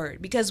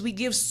outward, because we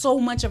give so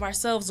much of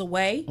ourselves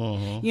away. You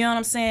know what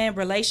I'm saying?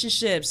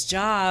 Relationships,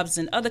 jobs,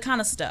 and other kind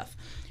of stuff.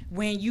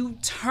 When you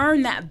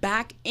turn that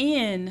back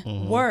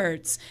in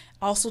words,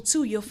 also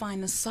too, you'll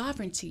find the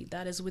sovereignty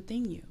that is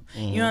within you.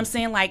 You know what I'm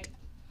saying? Like,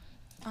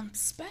 I'm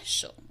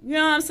special. You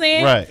know what I'm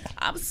saying? Right.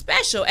 I'm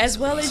special as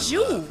well as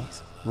you.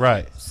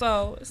 Right.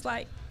 So it's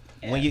like,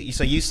 yeah. When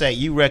you say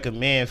you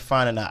recommend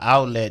finding an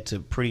outlet to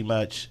pretty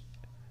much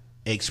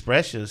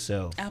express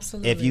yourself.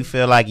 Absolutely. If you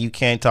feel like you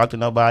can't talk to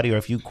nobody, or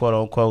if you quote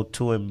unquote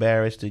too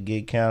embarrassed to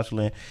get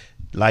counseling,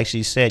 like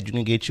she said, you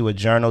can get you a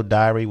journal,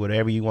 diary,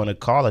 whatever you want to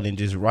call it, and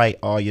just write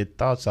all your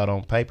thoughts out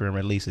on paper and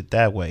release it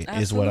that way.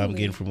 Absolutely. Is what I'm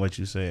getting from what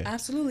you said.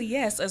 Absolutely,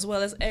 yes, as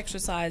well as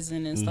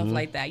exercising and stuff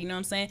like that. You know what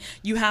I'm saying?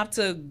 You have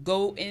to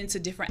go into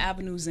different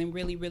avenues and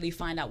really, really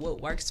find out what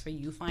works for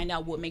you. Find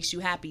out what makes you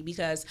happy,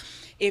 because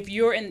if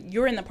you're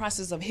in the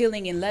process of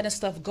healing and letting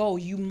stuff go,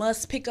 you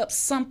must pick up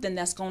something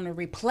that's going to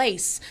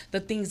replace the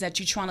things that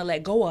you're trying to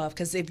let go of.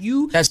 Because if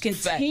you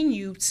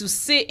continue to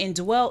sit and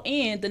dwell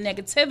in the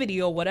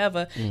negativity or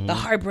whatever,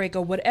 the heartbreak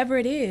or whatever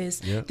it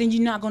is, then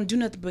you're not going to do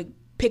nothing but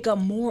pick up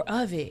more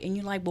of it. And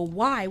you're like, well,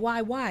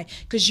 why?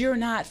 Because you're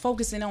not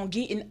focusing on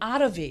getting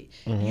out of it.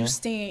 You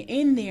staying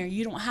in there.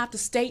 You don't have to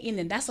stay in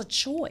it. That's a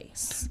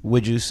choice.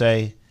 Would you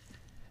say,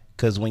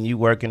 because when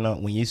you're in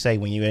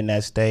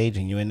that stage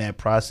and you're in that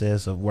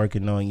process of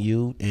working on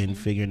you and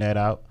figuring that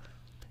out,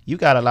 you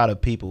got a lot of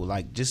people,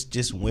 like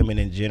just women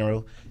in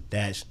general,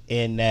 that's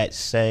in that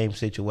same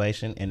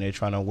situation and they're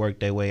trying to work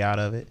their way out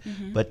of it,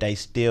 but they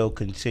still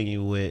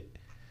continue with,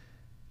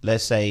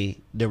 let's say,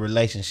 the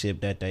relationship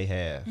that they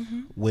have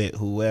with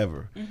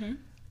whoever.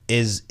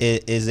 Is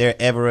there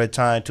ever a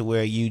time to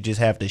where you just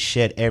have to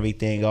shed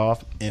everything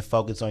off and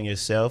focus on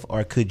yourself,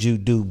 or could you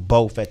do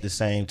both at the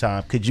same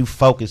time? Could you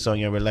focus on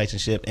your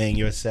relationship and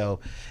yourself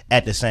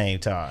at the same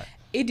time?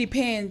 It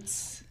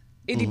depends.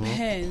 It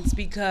depends,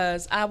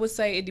 because I would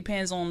say it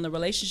depends on the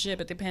relationship.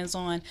 It depends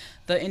on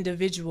the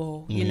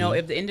individual. You know,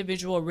 if the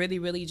individual really,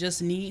 really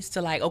just needs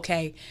to, like,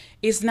 okay,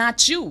 it's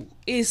not you,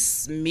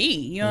 it's me.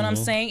 You know what I'm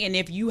saying? And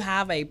if you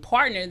have a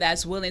partner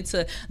that's willing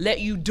to let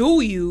you do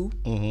you,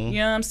 you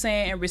know what I'm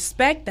saying, and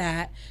respect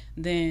that,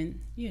 then,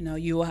 you know,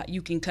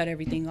 you can cut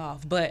everything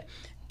off. But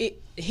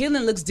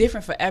healing looks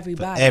different for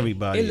everybody.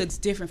 It looks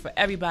different for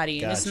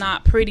everybody, and it's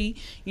not pretty.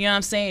 You know what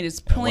I'm saying? It's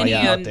plenty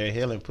of out there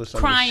healing, put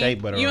some crying. Shea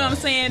Butter you know on. what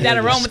I'm saying?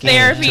 That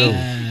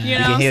aromatherapy. You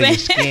know what I'm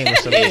saying?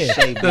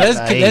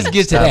 Let's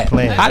get to that.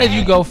 How did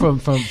you go from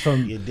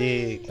You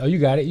dig? Oh, you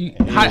got it.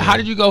 How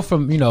did you go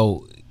from, you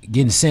know,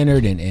 getting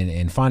centered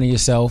and finding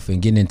yourself and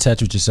getting in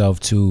touch with yourself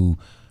to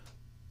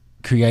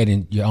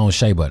creating your own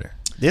shea butter?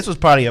 This was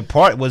probably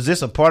was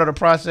this a part of the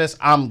process?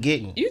 I'm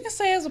getting. You can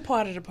say it's a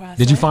part of the process.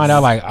 Did you find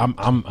out, like,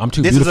 I'm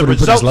too beautiful to put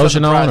this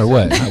lotion on, or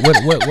what?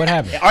 What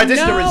happened? Are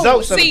this the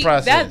results of the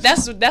process?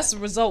 That's the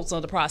results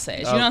of the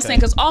process. You know what I'm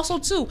saying? Because also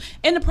too,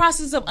 in the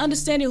process of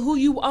understanding who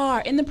you are,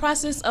 in the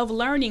process of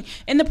learning,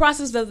 in the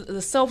process of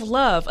the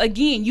self-love,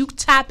 again, you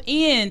tap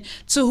in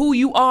to who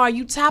you are.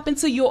 You tap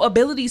into your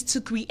abilities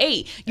to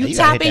create. You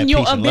tap in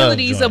your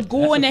abilities of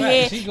going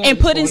ahead and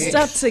putting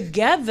stuff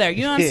together.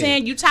 You know what I'm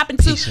saying? You tap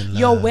into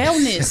your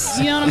wellness.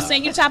 You know what I'm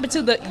saying? You tap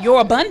into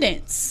your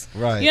abundance.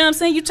 Right. You know what I'm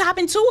saying? You tap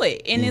into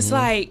it. And it's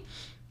like,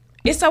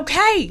 it's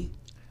okay.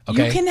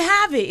 You can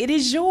have it. It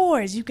is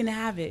yours. You can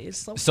have it.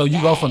 It's so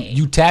you go from,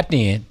 you tapped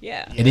in,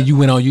 and then you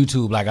went on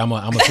YouTube like, I'm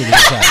gonna figure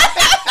this out.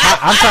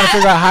 I'm trying to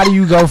figure out, how do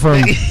you go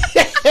from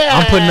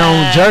I'm putting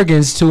on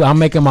Jergens too. I'm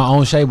making my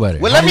own shea butter.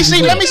 Well, let me see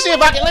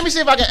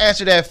if I can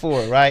answer that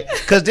for her, right?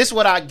 Because this is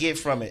what I get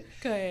from it.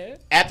 Go ahead.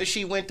 After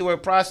she went through her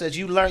process,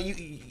 you learn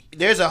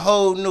there's a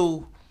whole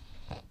new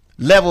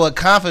level of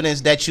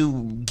confidence that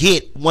you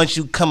get once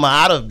you come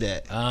out of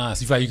that.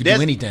 So you feel like you can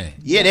do anything.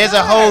 Yeah, there's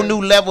a whole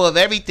new level of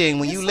everything.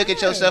 When you look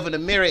at yourself in the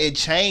mirror, it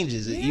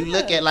changes. Yeah. You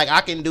look at like,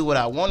 I can do what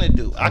I want to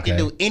do. Okay. I can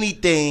do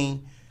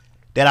anything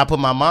that I put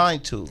my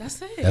mind to.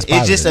 That's it.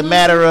 It's just a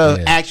matter of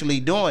actually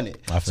doing it.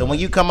 So when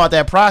you come out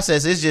that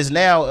process, it's just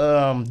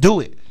now do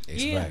it.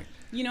 Yeah.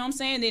 You know what I'm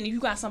saying? Then you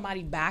got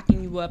somebody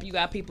backing you up. You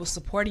got people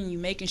supporting you,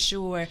 making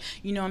sure,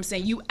 you know what I'm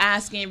saying, you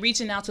asking,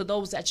 reaching out to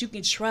those that you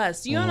can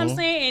trust. You know what I'm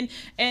saying?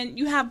 And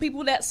you have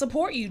people that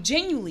support you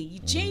genuinely.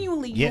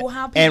 You will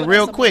have people. And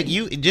real quick,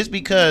 you just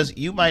because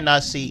you might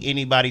not see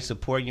anybody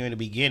support you in the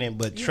beginning,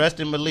 but trust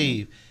and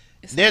believe.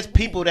 There's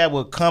people that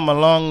will come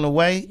along the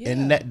way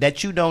and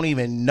that you don't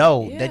even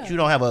know, that you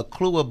don't have a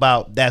clue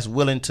about, that's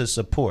willing to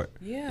support.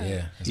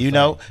 You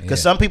know,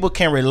 because some people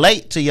can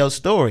relate to your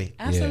story.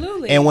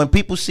 Absolutely. And when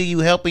people see you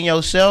helping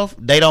yourself,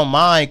 they don't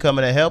mind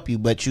coming to help you,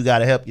 but you got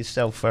to help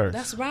yourself first.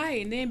 That's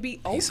right. And then be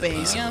open. You know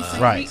what I'm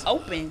saying? Right. Be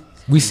open.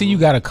 We see you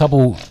got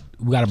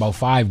we got about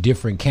 5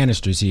 different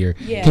canisters here.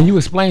 Yeah. Can you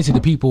explain to the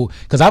people,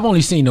 because I've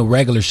only seen the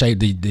regular shape,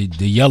 the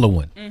yellow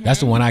one. That's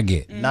the one I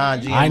get.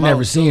 Non-GMO. I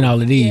never seen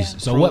all of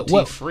these. So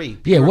what free?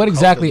 Yeah, what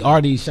exactly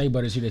are these shea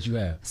butters here that you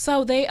have?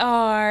 So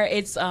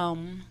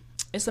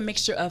it's a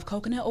mixture of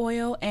coconut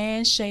oil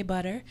and shea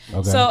butter.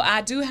 Okay. So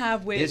I do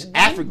have it's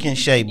African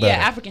shea butter. Yeah,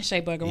 African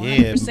shea butter.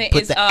 100%.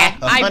 It's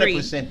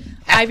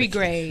ivory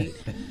grade.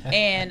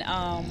 And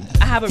I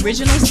have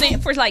original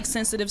scent for like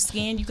sensitive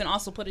skin. You can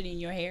also put it in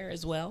your hair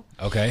as well.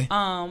 Okay.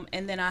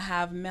 And then I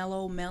have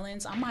mellow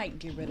melons. I might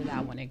get rid of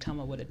that one and come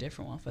up with a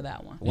different one for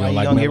that one. Why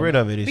you don't get rid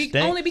of it? It stinks?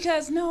 Only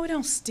because it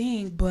don't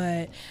sting,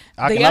 but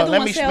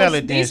let me smell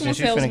it then. These one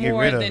sells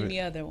more than the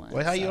other one.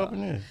 Wait, how you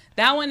open it?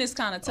 That one is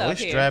kind of tough.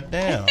 It's strapped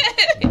down.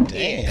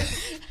 Damn.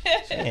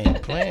 She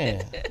ain't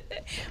playing.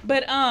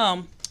 But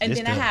and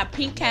then I have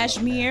pink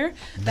cashmere.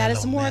 That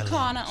is more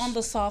kind of on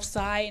the soft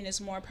side and it's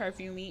more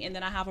perfumey. And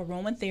then I have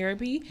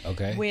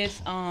aromatherapy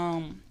with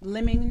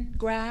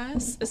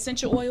lemongrass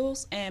essential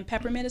oils and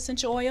peppermint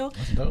essential oil,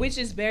 which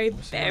is very,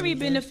 very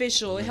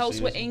beneficial. It helps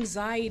with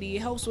anxiety.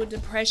 It helps with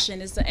depression.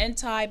 It's an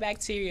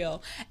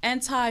antibacterial,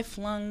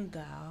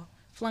 anti-fungal.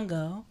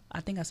 I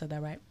think I said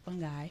that right.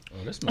 Fungi.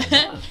 Oh, this my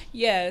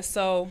yeah,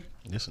 so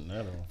this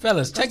another one.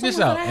 Fellas, check this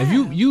out.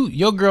 If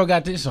your girl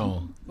got this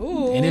on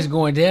and it's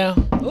going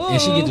down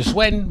and she get to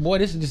sweating, boy,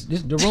 this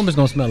the room is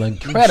gonna smell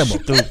incredible.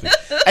 Stupid.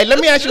 Hey, let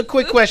me ask you a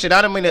quick question.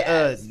 I don't mean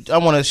to I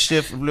want to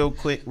shift real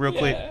quick.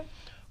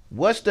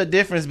 What's the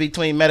difference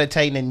between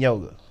meditating and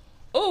yoga?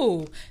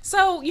 Ooh,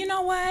 so you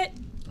know what?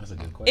 That's a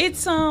good question.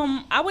 It's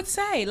I would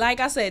say, like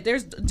I said,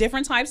 there's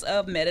different types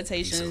of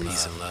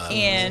meditations,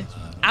 and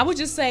I would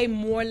just say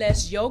more or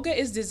less yoga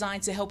is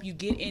designed to help you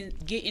get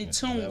in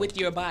tune with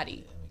your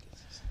body.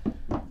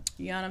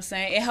 You know what I'm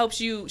saying? It helps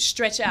you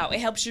stretch out.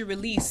 It helps you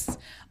release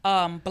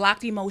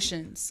blocked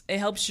emotions. It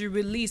helps you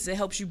release. It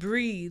helps you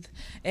breathe.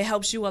 It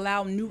helps you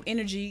allow new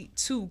energy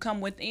to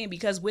come within,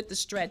 because with the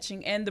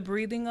stretching and the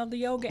breathing of the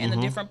yoga and the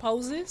different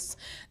poses,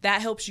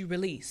 that helps you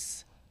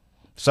release.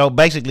 So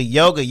basically,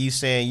 yoga, you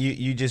saying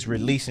you just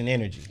releasing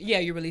energy. Yeah,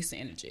 you're releasing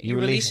energy. You're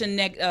releasing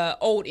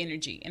old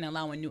energy and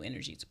allowing new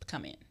energy to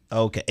come in.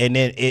 Okay, and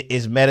then it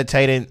is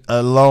meditating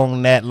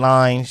along that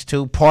lines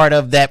too. Part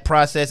of that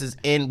process is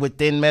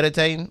within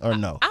meditating, or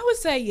no? I would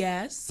say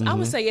yes. I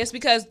would say yes,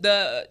 because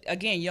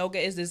yoga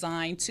is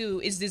designed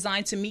to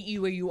meet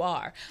you where you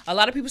are. A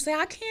lot of people say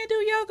I can't do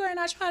yoga, and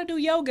I try to do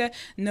yoga.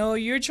 No,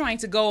 you're trying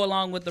to go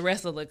along with the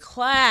rest of the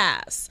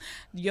class.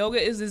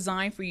 Yoga is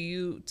designed for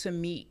you to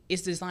meet.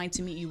 It's designed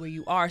to meet you where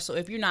you are. So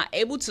if you're not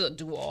able to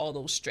do all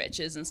those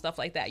stretches and stuff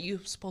like that, you're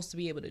supposed to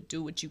be able to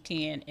do what you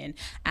can and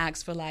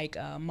ask for like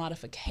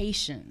modifications.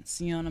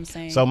 You know what I'm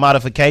saying? So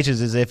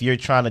modifications is if you're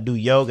trying to do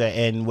yoga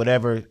and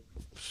whatever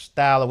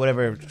style or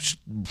whatever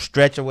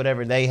stretch or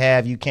whatever they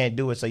have, you can't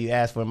do it, so you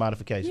ask for a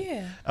modification.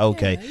 Yeah.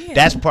 Okay. Yeah.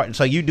 That's part.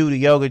 So you do the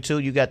yoga too?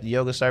 You got the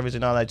yoga service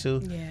and all that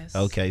too? Yes.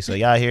 Okay. So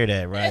y'all hear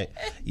that, right?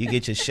 You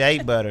get your shea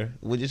butter,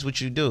 which is what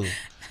you do.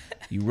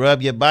 You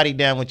rub your body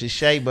down with your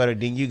shea butter,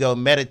 then you go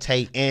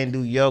meditate and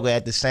do yoga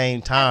at the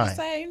same time. At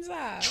the same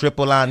time.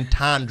 Triple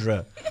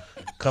entendre.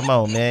 Come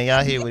on, man.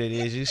 Y'all hear what it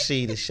is. You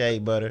see the shea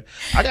butter.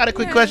 I got a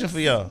quick question for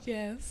y'all.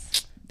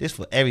 Yes. This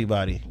for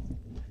everybody.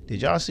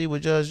 Did y'all see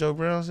what Judge Joe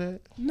Brown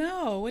said?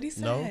 No. What'd he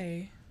say?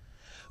 No.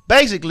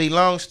 Basically,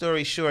 long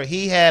story short,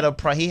 he has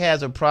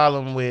a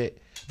problem with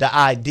the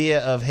idea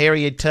of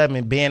Harriet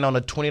Tubman being on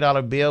a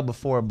 $20 bill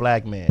before a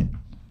black man.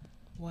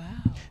 Wow.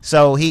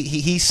 So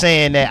he's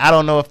saying that, I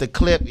don't know if the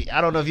clip,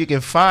 I don't know if you can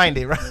find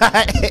it, right?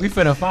 We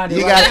finna find it.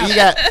 You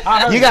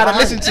got to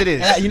listen to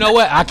this. You know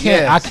what? I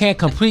can't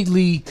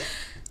completely.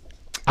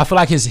 I feel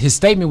like his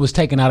statement was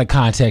taken out of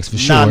context for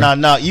sure.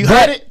 No. You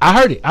heard it? I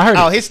heard it.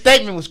 Oh, his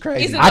statement was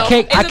crazy. I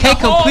can't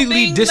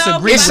completely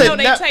disagree.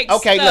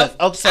 Okay,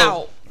 look.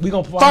 So we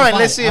gonna fine.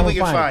 Let's see if we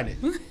can find it.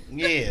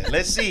 Yeah,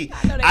 let's see.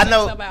 I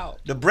know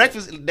the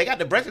Breakfast. They got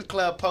the Breakfast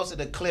Club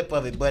posted a clip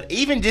of it, but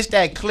even just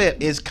that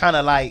clip is kind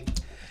of like.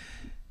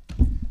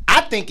 I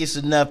think it's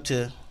enough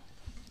to,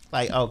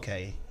 like,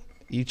 okay,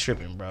 you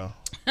tripping, bro.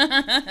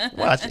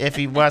 Watch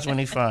when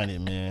he find it,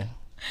 man.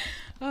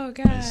 Oh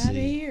God, I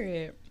didn't hear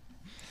it.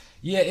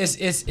 Yeah,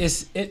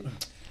 it.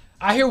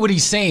 I hear what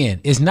he's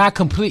saying. It's not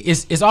complete.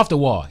 It's off the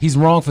wall. He's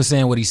wrong for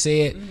saying what he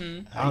said.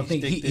 Mm-hmm. I don't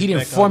think he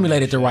didn't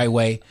formulate it the right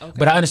way. Okay.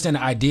 But I understand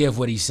the idea of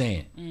what he's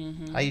saying.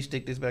 Mm-hmm. How you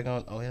stick this back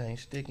on? Oh, it ain't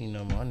sticky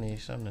no more. I need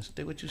something to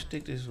stick. What you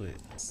stick this with?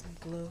 Some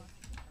glue.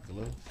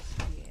 Glue?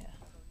 Yeah.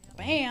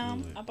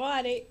 Bam! I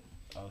bought it.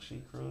 Oh,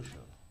 she crucial.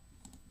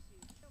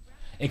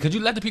 And could you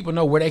let the people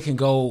know where they can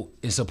go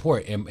and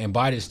support and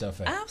buy this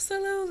stuff at?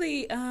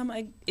 Absolutely.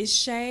 It's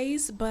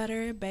Shay's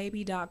Butter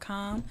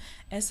Baby.com.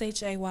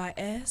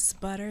 SHAYS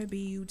Butter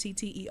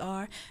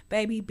BUTTER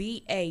Baby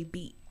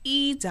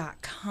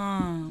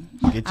BABE.com.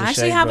 I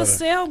actually have a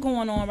sale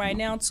going on right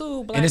now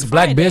too. And it's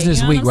Black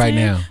Business Week right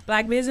now.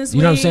 Black Business Week.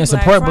 You know what I'm saying?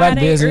 Support Black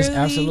business. Early.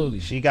 Absolutely.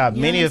 She got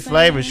many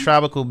flavors: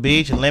 tropical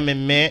beach,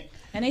 lemon mint.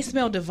 And they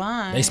smell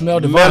divine. They smell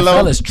divine,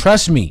 fellas.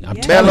 Trust me. I'm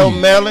telling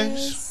you.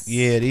 Melons.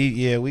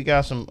 Yeah, we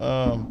got some.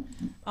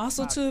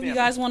 Also, too, if you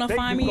guys want to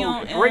find me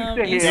on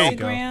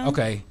Instagram.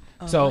 Okay,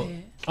 so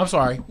I'm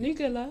sorry. You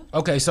good, love.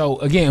 Okay, so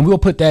again, we'll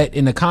put that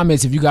in the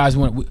comments if you guys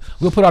want.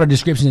 We'll put all the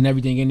descriptions and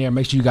everything in there.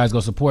 Make sure you guys go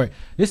support.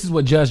 This is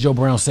what Judge Joe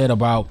Brown said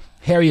about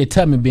Harriet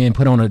Tubman being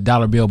put on a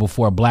dollar bill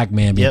before a black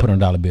man being put on a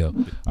dollar bill.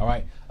 All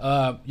right,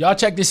 y'all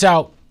check this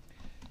out.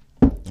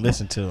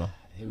 Listen to him.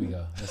 Here we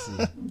go. Let's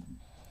see.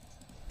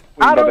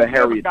 I don't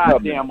give a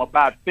goddamn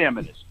about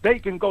feminists. They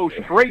can go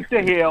straight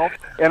to hell,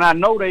 and I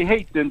know they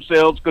hate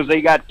themselves because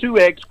they got 2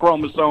 X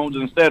chromosomes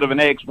instead of an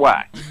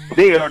XY.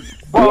 They are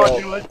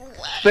fraudulent,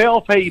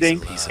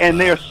 self-hating,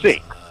 and they're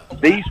sick.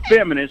 These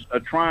feminists are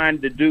trying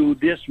to do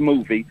this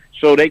movie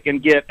so they can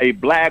get a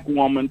black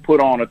woman put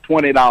on a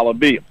 $20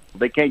 bill.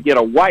 They can't get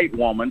a white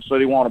woman, so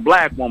they want a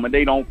black woman.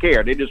 They don't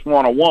care. They just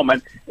want a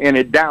woman, and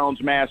it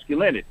downs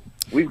masculinity.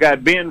 We've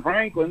got Ben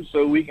Franklin,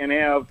 so we can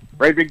have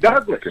Frederick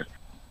Douglass.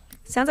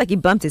 Sounds like he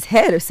bumped his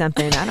head or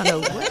something. I don't know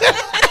what.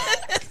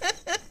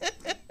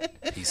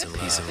 Peace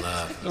and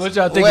love. What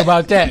y'all think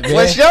about that, man?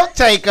 What's your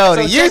take on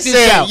it? You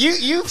said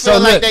you feel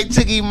like look, they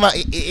took him.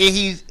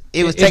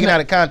 It was taken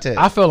out of context.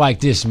 I feel like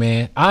this,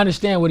 man. I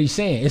understand what he's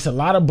saying. It's a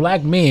lot of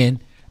black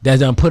men that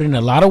done put in a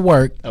lot of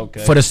work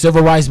for the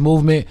civil rights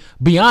movement,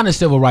 beyond the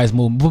civil rights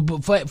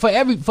movement. For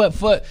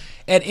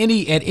at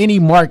any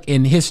mark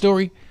in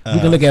history, we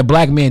can look at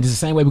black men just the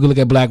same way we can look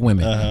at black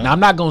women. Now, I'm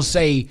not gonna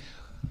say.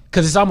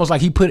 Because it's almost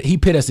like he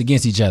pit us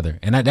against each other,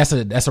 and that's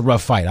a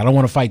rough fight. I don't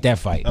want to fight that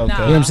fight. Okay. You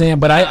know what I'm saying?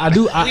 But I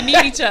do. We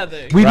need each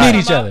other. We need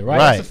each other,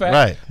 right? That's a fact.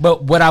 Right.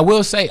 But what I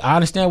will say, I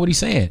understand what he's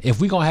saying. If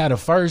we gonna have the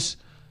first,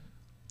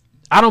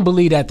 I don't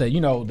believe that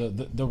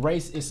the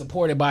race is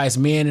supported by its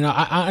men, and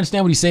I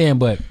understand what he's saying.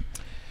 But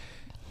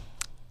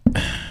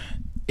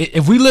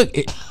if we look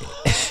at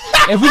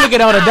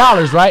all the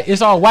dollars, right?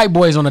 It's all white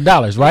boys on the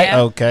dollars, right?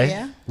 Yeah. Okay.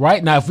 Yeah.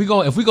 Right now, if we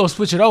go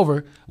switch it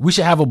over, we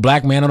should have a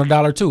black man on a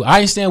dollar too. I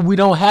understand we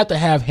don't have to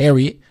have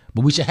Harriet,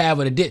 but we should have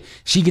it.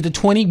 She get the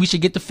 20, we should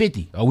get the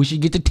 50, or we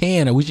should get the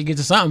 10, or we should get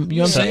to something.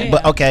 You know what I'm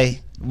saying?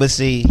 But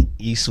see,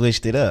 you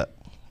switched it up,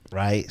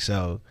 right?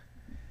 So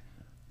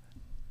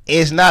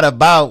it's not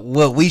about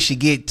what we should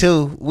get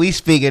to. We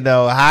speaking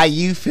on how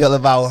you feel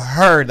about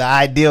her, the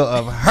idea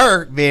of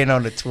her being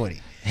on the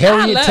 20.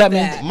 Harriet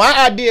Tubman.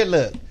 My idea,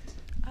 look.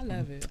 I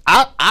love it.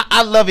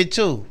 I love it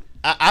too.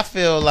 I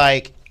feel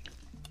like.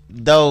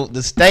 Though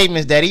the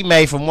statements that he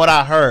made, from what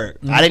I heard,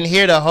 I didn't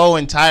hear the whole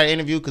entire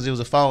interview because it was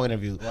a phone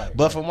interview.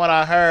 But from what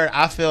I heard,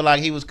 I feel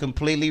like he was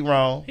completely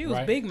wrong. He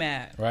was big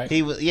mad. Right.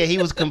 He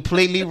was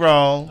completely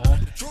wrong.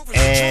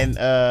 And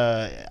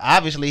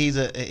obviously he's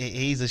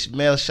a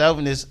male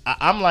chauvinist.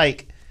 I'm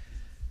like,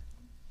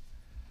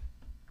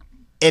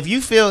 if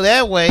you feel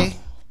that way,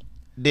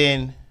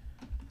 then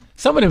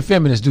some of them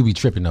feminists do be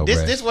tripping though.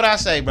 This is what I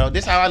say, bro.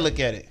 This is how I look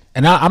at it.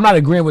 And I'm not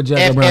agreeing with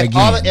Judge Brown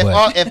again.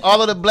 If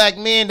all of the black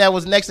men that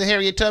was next to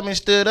Harriet Tubman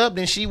stood up,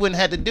 then she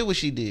wouldn't have to do what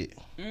she did.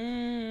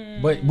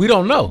 But we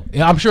don't know.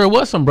 I'm sure it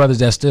was some brothers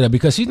that stood up,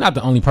 because she's not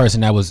the only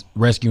person that was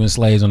rescuing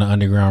slaves on the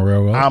Underground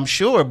Railroad. I'm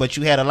sure, but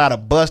you had a lot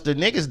of buster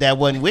niggas that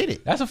wasn't with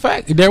it. That's a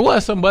fact. There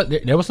was some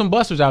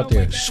busters out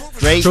there.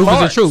 Straight truth is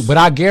the truth. But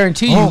I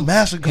guarantee you,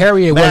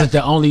 Harriet wasn't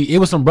the only. It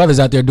was some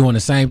brothers out there doing the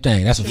same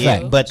thing. That's a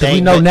fact. But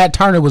we know Nat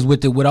Turner was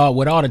with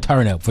all the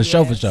turn up for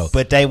sure.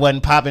 But they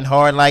wasn't popping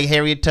hard like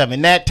Harriet Tubman.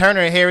 Nat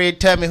Turner,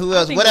 Harriet Tubman. Who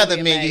else? What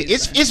other men?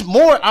 It's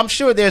more. I'm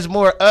sure there's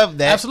more of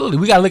that. Absolutely.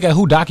 We got to look at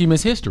who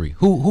documents history.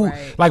 Who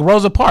like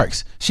Rosa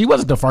Parks. She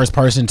wasn't the first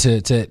person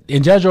to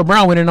and Judge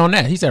O'Brien went in on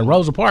that. He said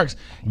Rosa Parks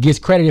gets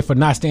credited for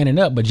not standing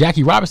up, but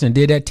Jackie Robinson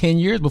did that 10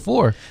 years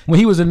before when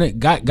he was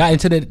got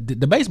into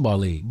the baseball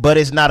league. But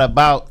it's not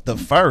about the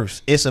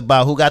first. It's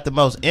about who got the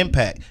most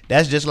impact.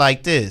 That's just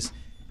like this.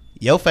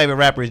 Your favorite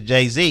rapper is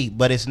Jay-Z,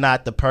 but it's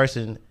not the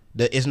person.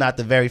 It's not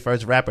the very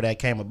first rapper that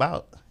came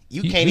about.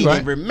 You can't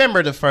even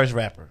remember the first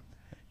rapper.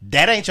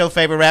 That ain't your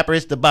favorite rapper.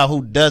 It's about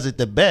who does it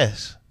the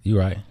best. You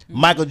right.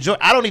 Michael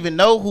Jordan. I don't even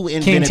know who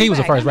invented. King T was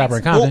the first rapper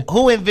in Compton.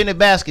 Who invented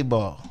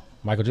basketball?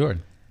 Michael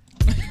Jordan.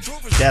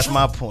 That's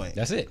my point.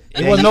 That's it.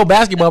 It was no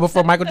basketball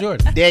before Michael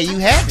Jordan. There you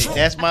have it.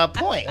 That's my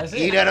point.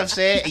 You know what I'm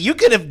saying? You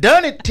could have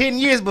done it 10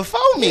 years before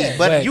me,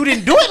 but you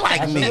didn't do it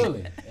like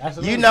me.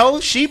 Absolutely. You know,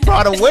 she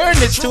brought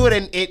awareness to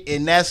it,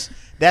 and that's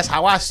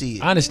how I see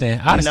it. I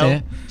understand. I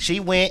understand. You know, she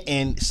went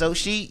and so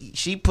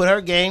she put her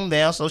game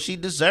down, so she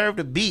deserved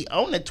to be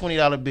on that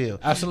 $20 bill.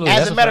 Absolutely.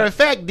 As a matter of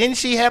fact, didn't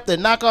she have to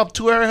knock off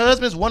 2 of her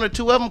husbands, 1 or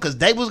 2 of them, because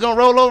they was gonna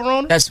roll over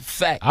on her? That's a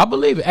fact. I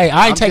believe it. Hey,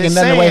 I ain't taking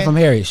nothing away from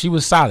Harriet. She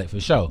was solid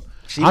for sure.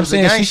 I'm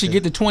saying she should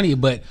get the 20,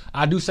 but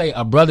I do say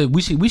a brother.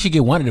 We should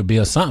get one of the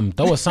bills. Something.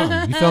 Throw us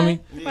something. You feel me?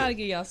 We'll probably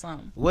give y'all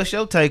something. What's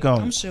your take on?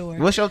 I'm sure.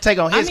 What's your take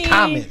on his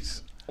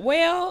comments?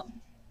 Well,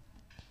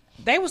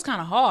 they was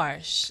kind of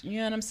harsh. You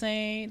know what I'm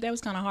saying? That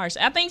was kind of harsh.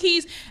 I think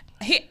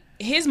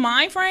his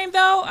mind frame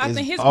though. I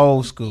think his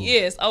old school. Yeah,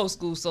 it's old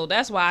school. So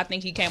that's why I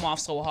think he came off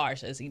so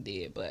harsh as he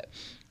did. But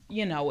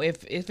you know,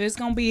 if it's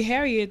gonna be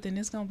Harriet, then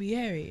it's gonna be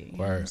Harriet. You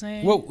know what I'm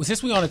saying? Well,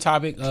 since we on the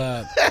topic,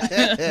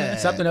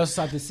 something else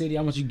about the city,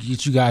 I want you to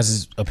get you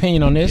guys'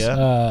 opinion on this.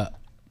 Yeah.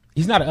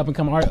 He's not an up and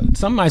coming artist.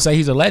 Some might say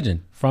he's a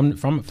legend from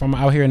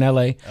out here in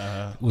LA.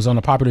 Was on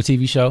a popular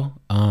TV show.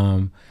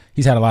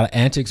 He's had a lot of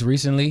antics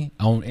recently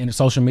in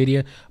social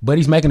media, but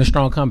he's making a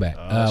strong comeback.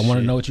 I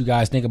want to know what you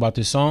guys think about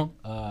this song.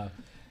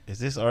 Is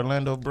this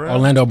Orlando Brown?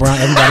 Orlando Brown,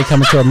 everybody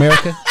coming to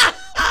America.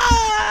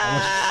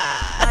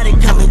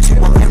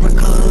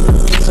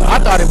 So I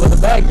thought it was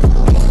a banger.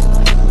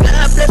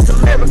 God bless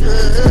America. You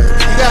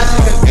guys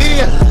see the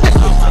video?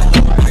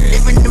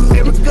 Living in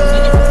America.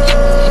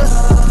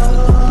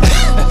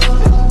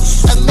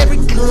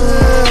 America.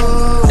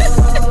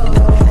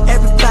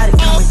 Everybody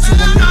coming to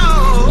America.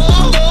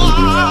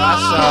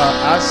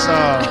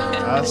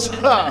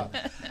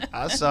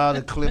 I saw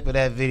the clip of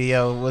that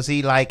video. Was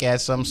he like at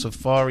some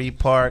safari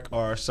park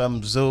or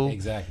some zoo?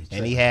 Exactly.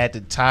 And he had the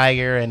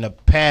tiger and the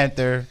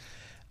panther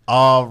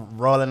all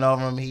rolling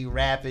over him. He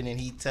rapping and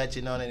he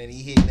touching on it and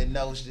he hitting the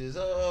notes just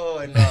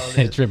and all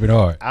this. Tripping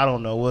hard. I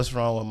don't know what's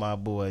wrong with my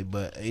boy,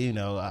 but you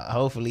know,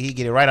 hopefully he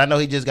get it right. I know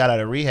he just got out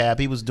of rehab.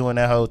 He was doing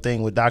that whole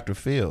thing with Dr.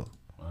 Phil.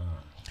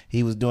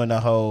 He was doing the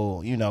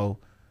whole, you know,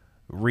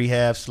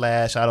 rehab /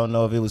 I don't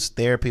know if it was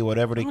therapy,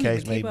 whatever the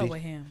case may be.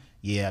 With him.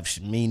 Yeah,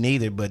 me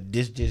neither, but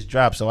this just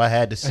dropped, so I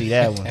had to see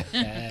that one.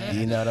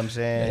 You know what I'm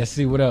saying? Let's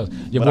see what else.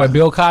 Your boy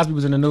Bill Cosby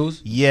was in the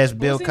news. Yes,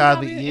 Bill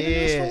Cosby.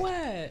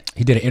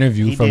 He did an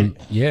interview from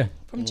jail.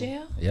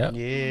 Yeah.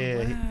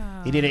 Yeah.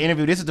 Wow. He did an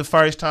interview. This is the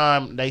first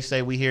time they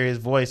say we hear his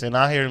voice, and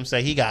I hear him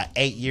say he got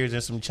 8 years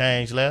and some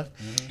change left,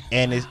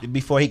 and it's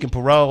before he can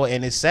parole.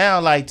 And it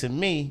sound like to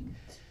me,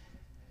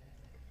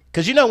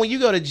 because you know when you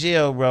go to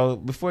jail, bro,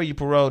 before you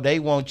parole, they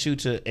want you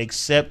to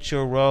accept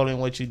your role in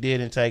what you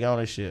did and take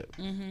ownership.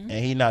 And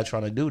he not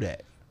trying to do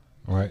that.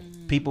 Right.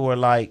 People were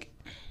like,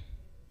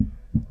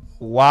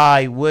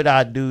 why would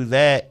I do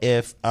that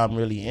if I'm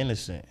really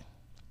innocent?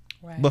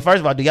 Right. But first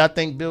of all, do y'all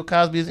think Bill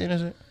Cosby is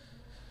innocent?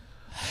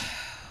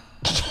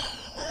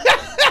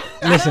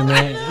 Listen,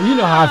 man, you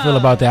know how I feel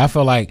about that. I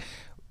feel like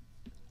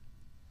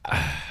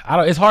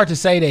it's hard to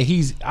say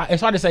that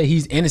it's hard to say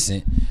he's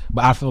innocent,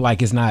 but I feel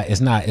like it's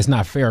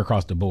not fair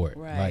across the board.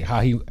 Right.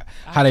 Like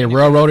how they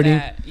railroaded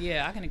him.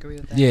 Yeah, I can agree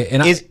with that. Yeah,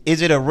 and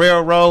is it a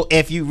railroad?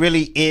 If you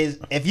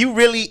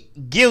really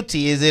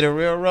guilty, is it a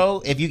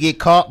railroad? If you get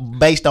caught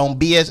based on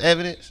BS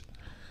evidence?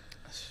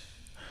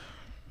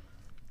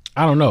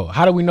 I don't know.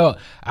 How do we know?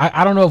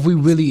 I don't know if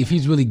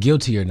he's really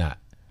guilty or not.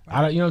 You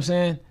know what I'm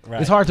saying?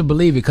 Right. It's hard to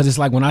believe it because it's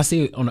like when I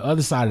see it on the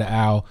other side of the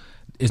aisle,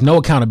 it's no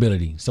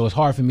accountability. So it's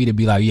hard for me to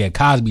be like, yeah,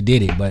 Cosby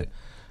did it, but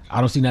I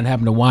don't see nothing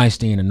happen to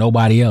Weinstein and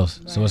nobody else.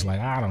 Right. So it's like,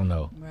 I don't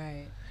know.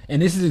 Right.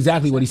 And this is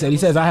exactly what he said. He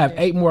says, I have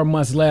 8 more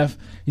months left.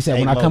 He said,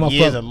 when I come up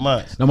for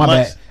months. No, my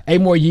bad.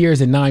 8 more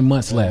years and 9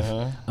 months left.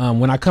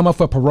 When I come up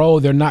for parole,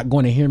 they're not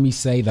going to hear me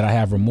say that I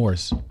have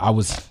remorse. I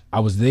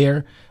was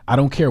there. I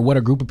don't care what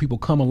a group of people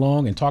come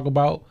along and talk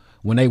about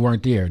when they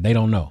weren't there. They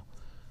don't know.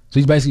 So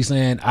he's basically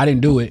saying, I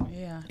didn't do it.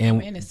 Yeah, and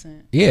I'm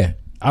innocent. Yeah,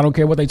 I don't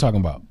care what they talking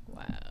about.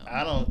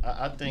 Wow.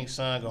 I think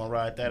Son gonna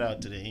ride that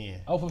out to the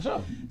end. Oh, for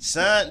sure.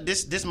 Son,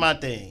 this my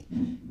thing.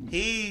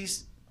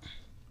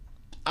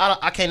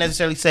 I can't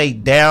necessarily say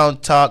down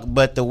talk,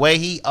 but the way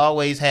he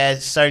always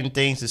has certain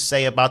things to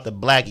say about the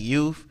black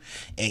youth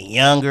and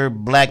younger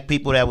black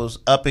people that was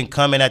up and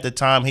coming at the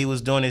time he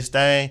was doing his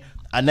thing,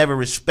 I never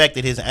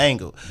respected his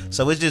angle.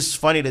 So it's just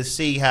funny to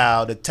see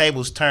how the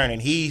tables turn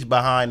and he's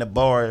behind the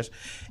bars,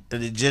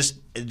 just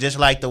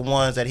like the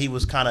ones that he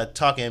was kind of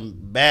talking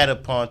bad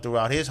upon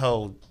throughout his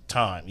whole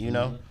time, you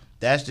know?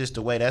 That's just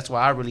the way. That's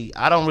why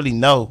I don't really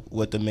know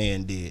what the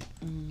man did.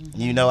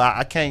 You know,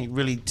 I can't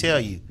really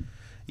tell you.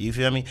 You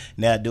feel me?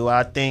 Now, do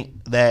I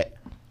think that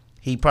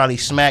he probably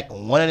smacked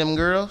one of them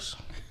girls?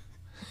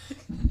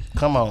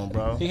 Come on,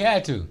 bro. He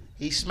had to.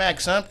 He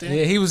smacked something.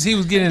 Yeah, he was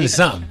getting into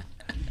something.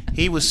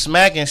 He was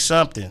smacking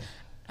something.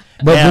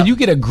 But now, when you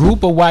get a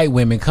group of white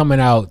women coming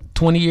out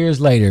 20 years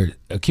later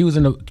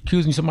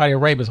accusing somebody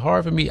of rape, it's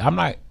hard for me. I'm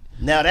not.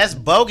 Now that's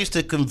bogus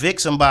to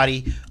convict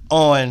somebody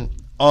on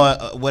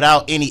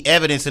without any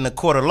evidence in the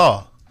court of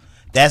law.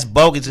 That's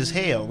bogus as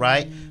hell,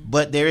 right?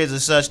 But there is a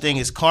such thing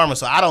as karma.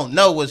 So I don't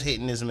know what's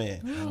hitting this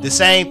man. The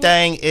same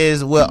thing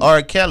is with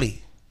R.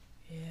 Kelly.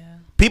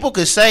 People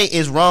could say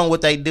it's wrong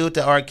what they do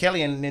to R.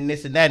 Kelly and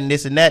this and that and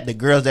this and that. The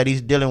girls that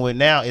he's dealing with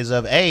now is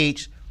of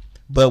age.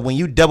 But when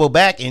you double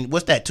back, and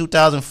what's that,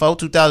 2004,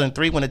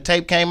 2003, when the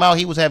tape came out,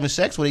 he was having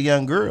sex with a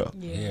young girl.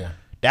 Yeah.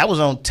 That was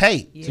on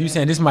tape. So you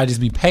saying this might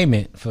just be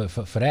payment for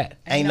that?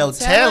 Ain't no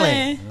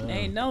telling.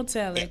 Ain't no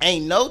telling.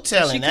 Ain't no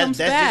telling. That's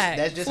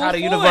just how the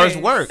Full universe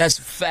force. works. That's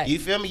a fact. You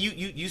feel me?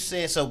 You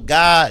saying so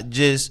God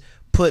just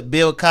put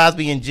Bill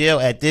Cosby in jail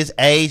at this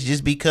age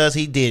just because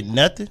he did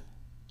nothing?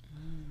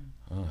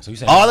 So you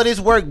saying all of this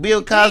work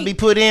Bill Cosby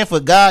put in for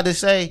God to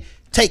say,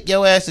 take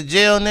your ass to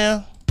jail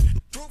now?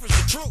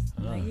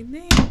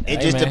 It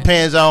just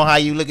depends on how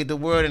you look at the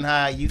world and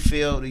how you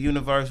feel the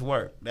universe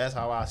work. That's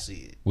how I see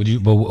it. Would you?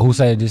 But who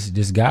said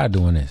this guy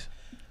doing this?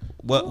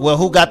 Well,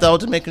 who got the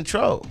ultimate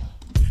control?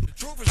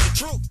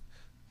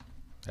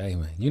 Hey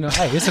man,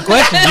 hey, it's a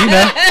question.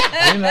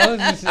 I'm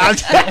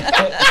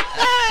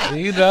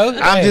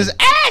just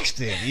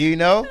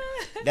asking.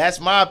 That's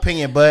my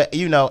opinion. But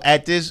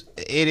at this,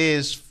 it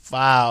is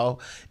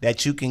foul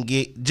that you can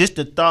get just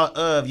the thought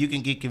of you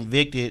can get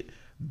convicted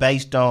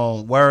based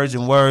on words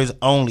and words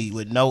only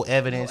with no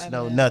evidence,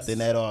 no nothing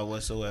at all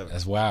whatsoever.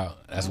 That's wild.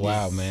 That's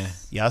wild, man.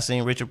 Y'all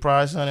seen Richard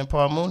Pryor's son and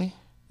Paul Mooney?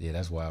 Yeah,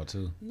 that's wild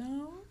too.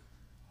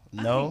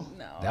 No.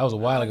 That was a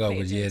while ago,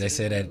 but yeah, they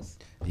said that.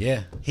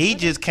 Yeah. He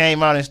just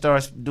came out and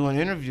started doing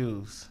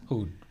interviews.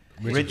 Who?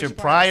 Richard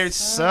Pryor's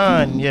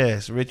son.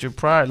 Yes, Richard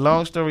Pryor.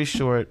 Long story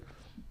short,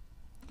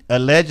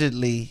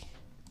 allegedly,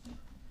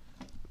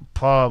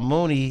 Paul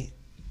Mooney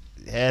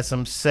had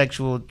some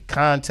sexual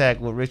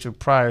contact with Richard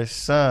Pryor's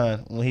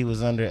son when he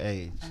was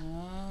underage.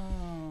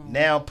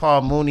 Now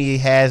Paul Mooney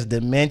has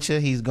dementia.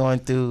 He's going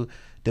through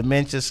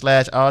dementia /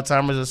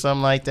 Alzheimer's or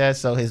something like that.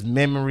 So his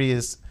memory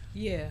is.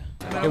 Yeah.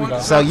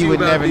 So you would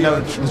never know.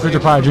 It's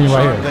Richard Pryor Jr.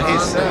 right here. But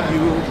his son.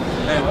 You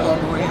and Paul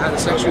Mooney had a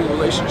sexual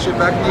relationship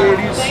back in the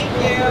 80s. Thank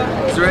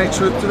you. Is there any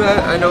truth to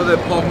that? I know that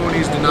Paul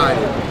Mooney's denied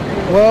it.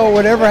 Well,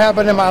 whatever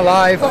happened in my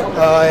life,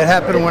 it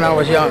happened when I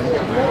was young,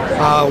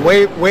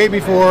 way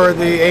before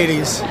the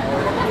 80s.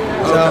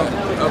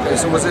 Okay,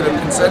 so was it a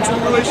consensual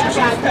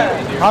relationship?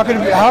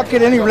 How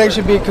could any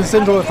relationship be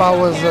consensual if I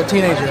was a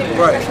teenager?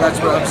 Right, that's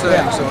what I'm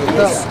saying. So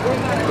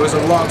it was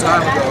a long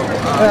time ago.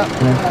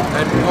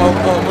 And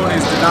Paul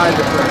Mooney's denied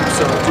the claim.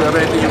 So do you have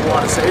anything you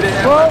want to say to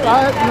him? Well,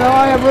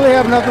 I really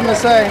have nothing to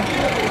say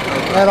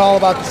at all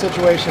about the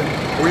situation.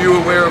 Were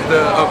you aware of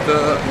the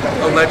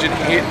alleged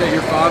hate that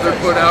your father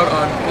put out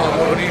on Paul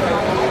Mooney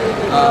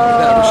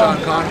that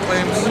Rashawn Khan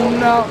claims?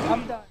 No,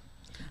 I'm done.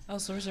 Oh,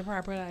 so Richard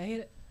Pryor put out a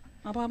hate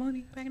on Paul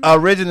Mooney?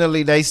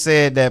 Originally, they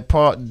said that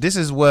this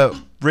is what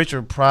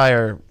Richard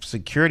Pryor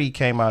security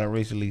came out and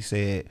recently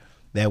said,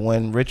 that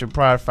when Richard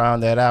Pryor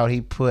found that out, he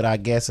put, I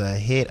guess, a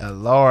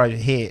large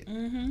hit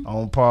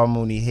on Paul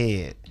Mooney's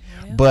head.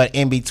 Yeah. But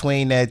in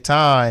between that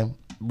time,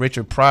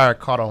 Richard Pryor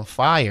caught on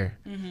fire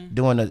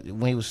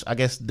when he was, I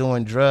guess,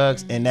 doing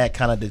drugs, and that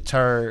kind of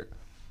deterred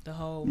the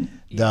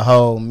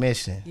whole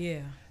mission.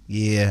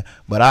 Yeah,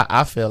 but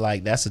I feel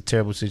like that's a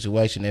terrible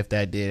situation if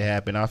that did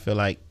happen. I feel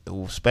like,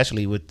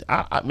 especially with,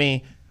 I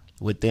mean,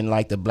 within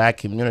like the black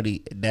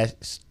community,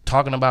 that's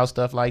talking about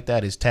stuff like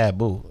that is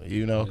taboo.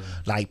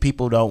 Like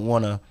people don't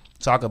want to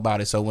talk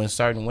about it. So when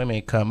certain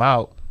women come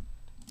out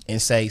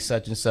and say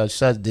such and such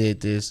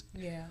did this,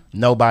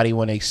 nobody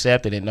want to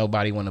accept it and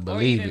nobody want to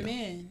believe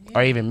it.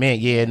 Or even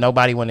men,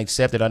 nobody want to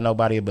accept it or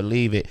nobody will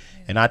believe it.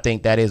 And I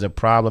think that is a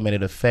problem, and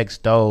it affects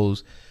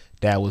those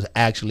that was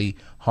actually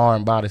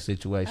harmed by the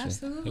situation.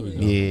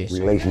 Absolutely. Yeah.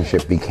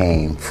 Relationship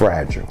became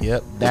fragile.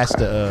 Yep, that's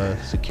the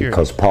security.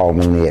 Because Paul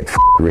Mooney had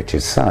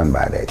Richard's son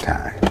by that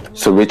time.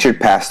 So Richard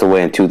passed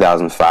away in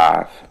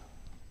 2005.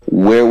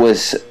 Where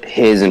was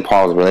his and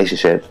Paul's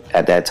relationship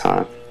at that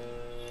time?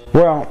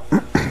 Well,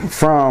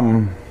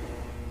 from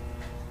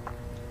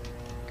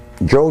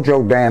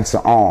JoJo Dancer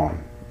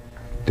on,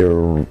 the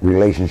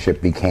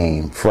relationship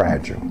became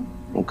fragile.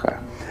 Okay.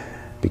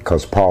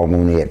 Because Paul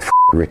Mooney had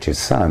Richard's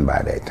son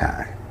by that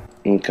time.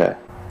 Okay.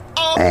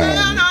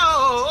 And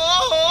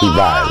he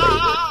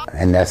violated.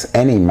 And that's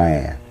any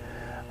man,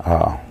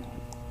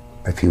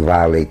 if you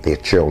violate their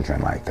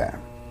children like that.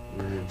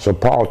 So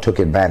Paul took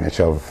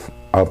advantage of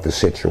the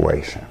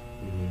situation.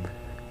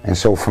 And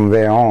so from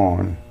there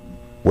on,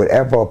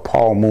 whatever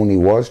Paul Mooney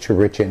was to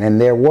Richard, and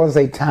there was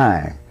a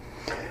time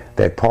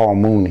that Paul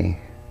Mooney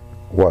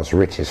was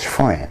Richard's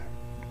friend.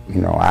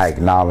 I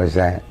acknowledge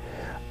that.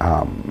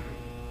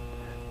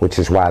 Which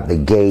is why the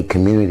gay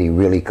community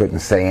really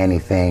couldn't say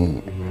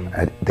anything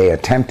they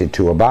attempted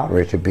to about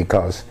Richard,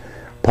 because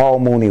Paul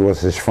Mooney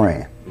was his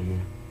friend.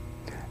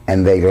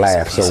 And they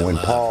laughed. So when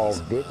Paul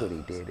did what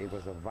he did, it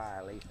was a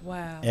violation.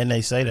 Wow. And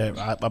they say that,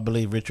 I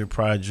believe Richard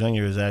Pryor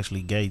Jr. is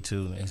actually gay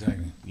too.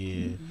 Exactly.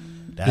 Yeah.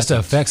 Just the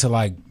effects of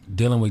like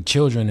dealing with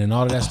children and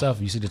all of that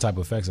stuff. You see the type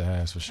of effects it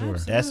has for sure.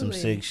 That's some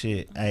sick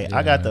shit. Hey,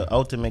 I got the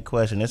ultimate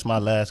question. This is my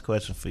last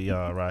question for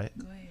y'all, right?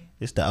 Go ahead.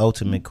 It's the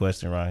ultimate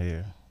question right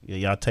here. Yeah,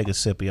 y'all take a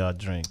sip of y'all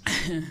drink.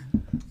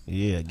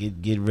 Yeah,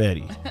 get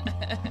ready.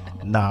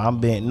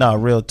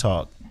 Real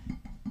talk.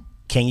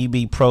 Can you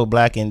be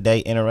pro-black and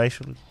date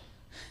interracially?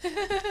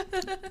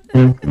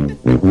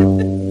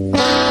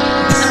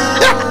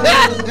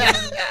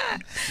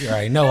 You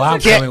already know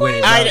I'm coming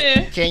with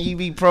it. Can you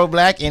be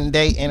pro-black and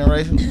date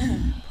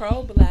interracial?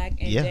 Pro-black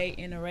and date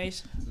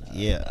interracial.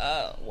 Yeah.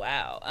 Oh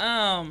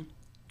wow.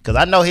 Cause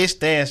I know his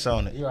stance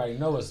on it. You already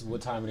know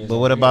what time it is. But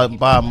what about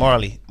Bob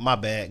Marley? My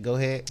bad. Go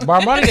ahead.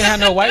 Bob Marley didn't have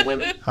no white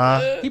women.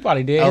 Huh? He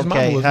probably did. His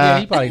mama was huh?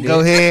 He probably did.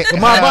 Go ahead.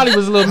 But Bob Marley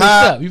was a little mixed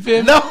up. You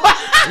feel me? No.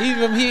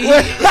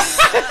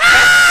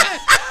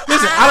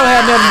 Listen, I don't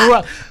have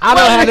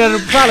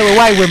nothing problem with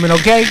white women.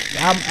 Okay,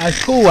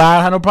 it's cool. I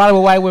don't have no problem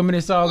with white women.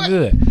 It's all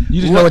good.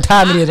 You just know what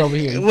time it is over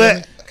here.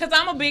 Because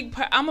I'm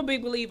a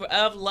big believer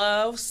of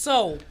love.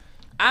 So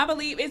I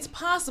believe it's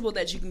possible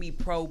that you can be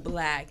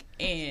pro-black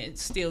and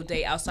still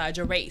date outside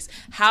your race.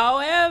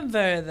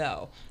 However,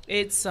 though,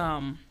 it's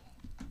I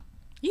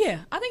think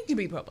you can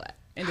be pro-black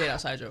and date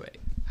outside your race.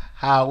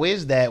 How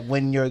is that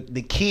when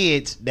the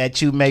kids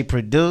that you may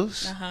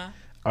produce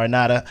are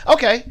not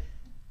okay?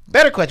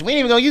 Better question. We ain't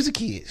even gonna use the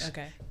kids.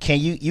 Okay. Can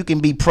you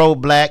can be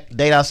pro-black,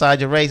 date outside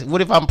your race?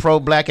 What if I'm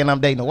pro-black and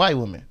I'm dating a white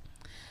woman?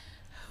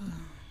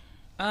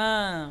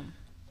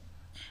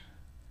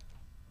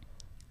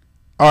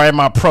 Or am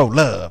I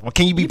pro-love? Or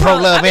can you be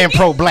pro-love and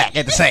pro-black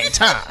at the same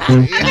time?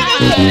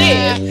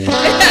 It's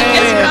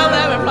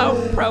pro-love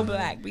and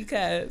pro-black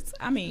because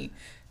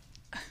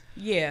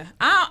You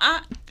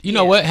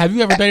know what? Have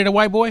you ever dated a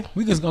white boy?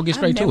 We just gonna get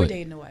straight to it.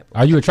 Dated a white boy.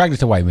 Are you attracted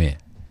to white men?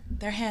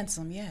 They're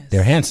handsome, yes.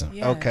 They're handsome.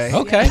 Yes. Okay.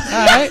 Yes.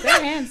 All right.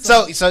 They're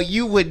handsome. So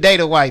you would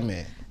date a white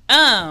man?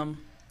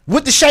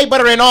 With the shea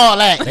butter and all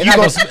that.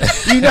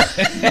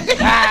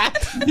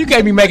 You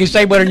can't be making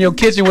shea butter in your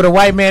kitchen with a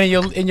white man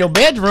in your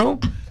bedroom.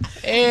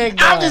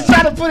 I'm just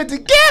trying to put it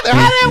together.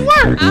 How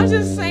that work? I'm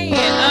just saying.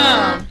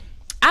 I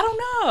don't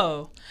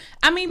know.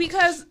 I mean,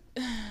 because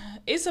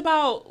it's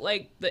about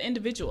like the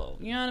individual.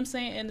 You know what I'm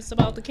saying? And it's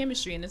about the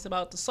chemistry and it's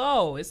about the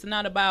soul.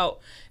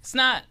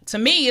 To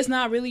me, it's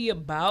not really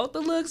about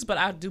the looks, but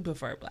I do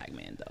prefer black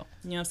men though.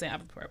 You know what I'm saying? I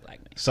prefer black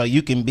men. So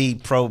you can be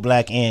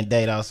pro-black and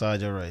date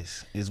outside your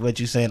race, is what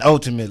you're saying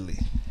ultimately.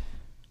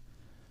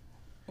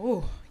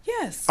 Oh,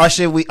 yes. Or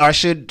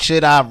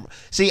should I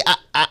see? I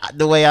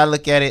the way I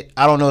look at it,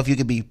 I don't know if you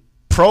could be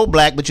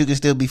pro-black, but you can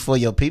still be for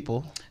your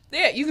people.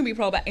 Yeah, you can be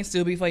pro-black and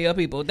still be for your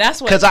people.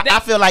 That's what. Because I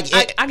feel like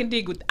I can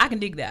dig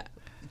that.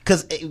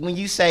 Because when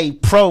you say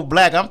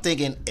pro-black, I'm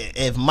thinking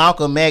if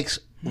Malcolm X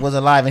was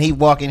alive and he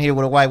walk in here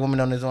with a white woman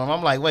on his arm,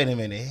 I'm like, wait a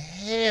minute,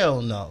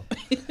 hell no.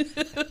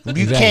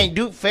 You can't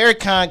do.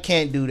 Farrakhan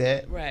can't do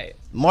that. Right.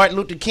 Martin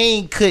Luther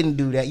King couldn't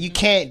do that. You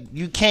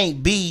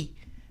can't be.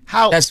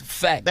 How? That's a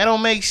fact. That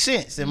don't make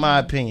sense in my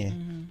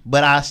opinion.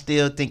 But I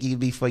still think you can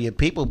be for your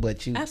people.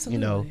 But you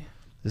know,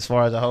 as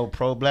far as the whole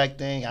pro-black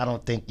thing, I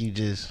don't think you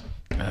just.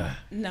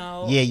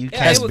 No. Yeah, you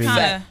can't be.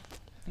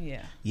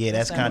 Yeah,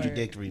 that's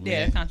contradictory,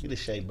 man. Yeah, you the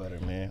shea butter,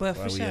 man. But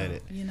for sure,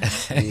 you know.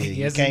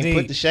 You can't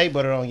put the shea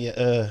butter on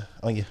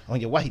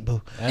your white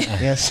boo.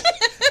 Yes.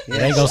 It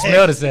ain't gonna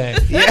smell the same.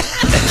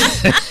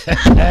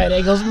 It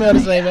ain't gonna smell the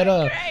same at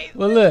all.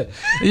 Well, look,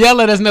 y'all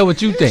let us know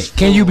what you think.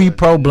 Can you be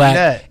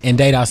pro-black and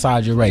date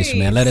outside your race,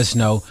 man? Let us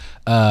know.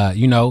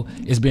 You know,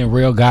 it's been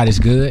real. God is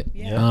good.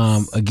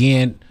 Yes.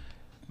 Again,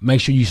 make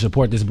sure you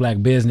support this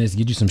black business.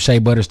 Get you some shea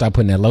butter. Stop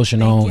putting that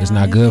lotion on. It's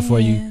not good for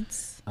you.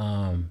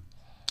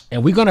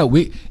 And we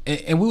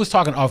was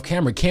talking off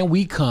camera. Can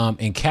we come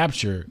and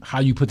capture how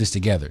you put this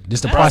together?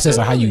 Just the process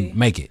of how you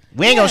make it.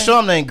 We ain't gonna show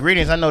them the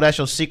ingredients. I know that's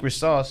your secret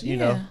sauce. You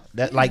know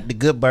that like the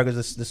Good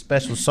Burgers, the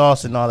special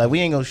sauce and all that. We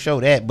ain't gonna show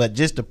that, but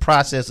just the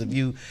process of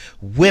you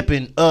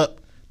whipping up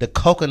the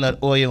coconut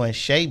oil and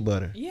shea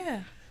butter.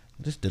 Yeah.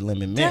 Just the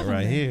lemon mint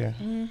right here.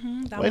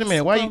 Wait a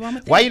minute. Why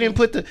Why you didn't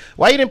put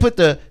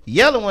the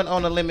yellow one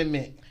on the lemon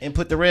mint and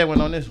put the red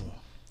one on this one?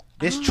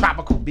 This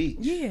tropical beach.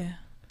 Yeah.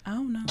 I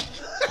don't know.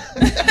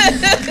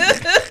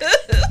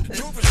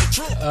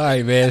 All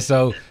right, man.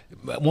 So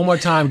one more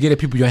time, get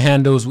people your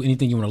handles.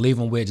 Anything you want to leave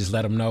them with, just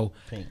let them know.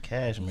 Pink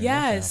Cashmere.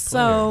 Yes.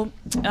 So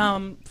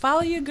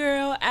follow your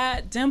girl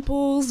at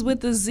Dimples with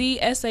the Z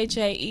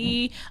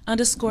SHAE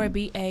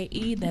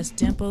 _BAE. That's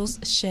Dimples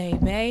Shae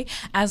Bay,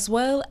 as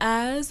well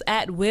as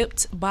at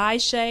Whipped by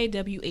Shay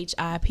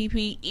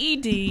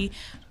WHIPPED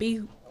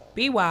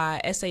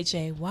BY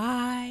SHAY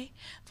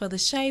for the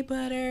shea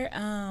butter.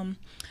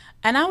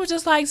 And I would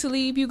just like to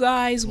leave you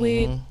guys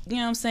with, you know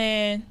what I'm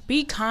saying,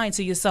 be kind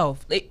to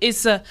yourself.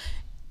 It's an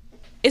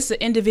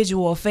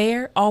individual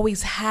affair,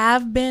 always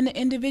have been an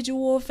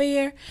individual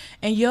affair,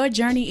 and your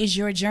journey is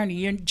your journey.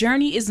 Your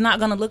journey is not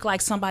going to look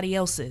like somebody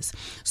else's.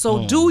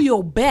 So do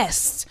your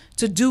best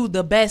to do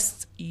the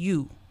best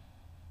you,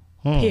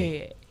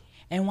 period.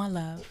 And one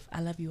love.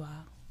 I love you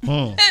all.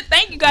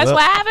 Thank you guys for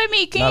having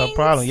me, Kings. Not a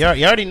problem. You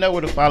already know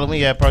where to follow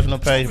me at. Personal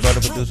page, Brother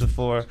Producer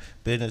 4,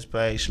 business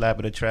page, Slap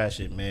It or Trash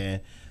It,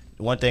 man.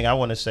 One thing I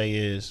want to say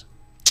is,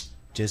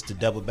 just to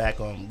double back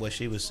on what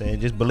she was saying,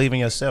 just believe in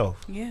yourself.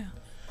 Yeah.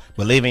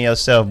 Believe in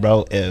yourself,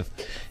 bro.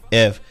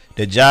 If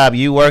the job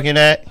you working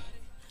at,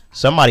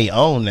 somebody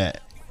own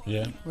that.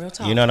 Yeah. Real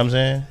talk. You know what I'm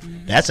saying?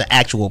 That's an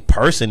actual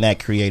person that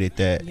created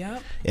that.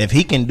 Yep. If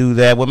he can do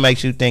that, what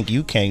makes you think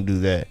you can't do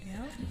that?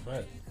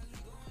 Yep.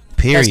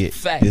 Period. That's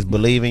fact. Just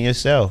believe in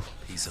yourself.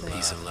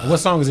 What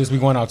song is this we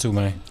going out to,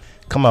 man?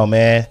 Come on,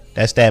 man.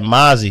 That's that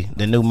Mozzie,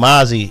 the new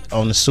Mozzie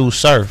on the Sue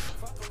Surf.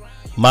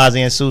 Mozzie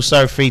and Sue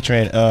Surf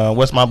featuring,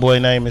 what's my boy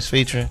name is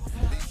featuring?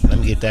 Let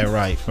me get that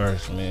right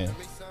first, man.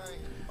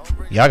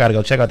 Y'all gotta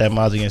go check out that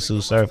Mozzie and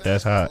Sue Surf.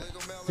 That's hot.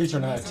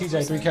 Featuring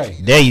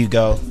TJ3K. There you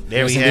go.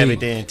 There Yes, we have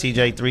indeed. it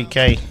then.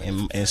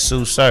 TJ3K and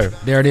Sue Surf.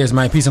 There it is,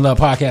 man. Peace and Love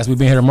Podcast. We've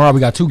been here tomorrow. We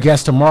got 2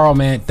 guests tomorrow,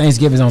 man.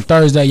 Thanksgiving's on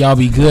Thursday. Y'all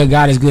be good.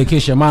 God is good.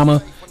 Kiss your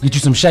mama. Get you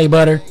some Shea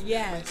Butter.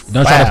 Yes.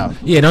 Don't try to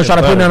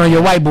put that on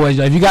your white boys.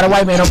 If you got a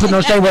white man, don't put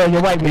no Shea Butter on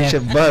your white man. Shea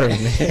Butter,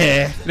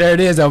 man. There it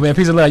is, though, man.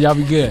 Peace and love. Y'all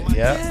be good.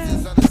 Yeah.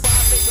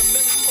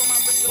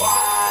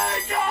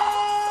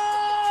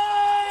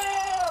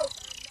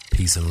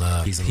 Peace and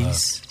love. Peace and love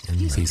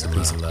podcast. Peace and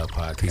love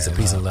podcast.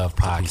 Peace and love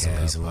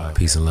podcast.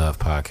 Peace and love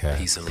podcast.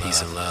 Peace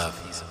and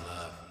love.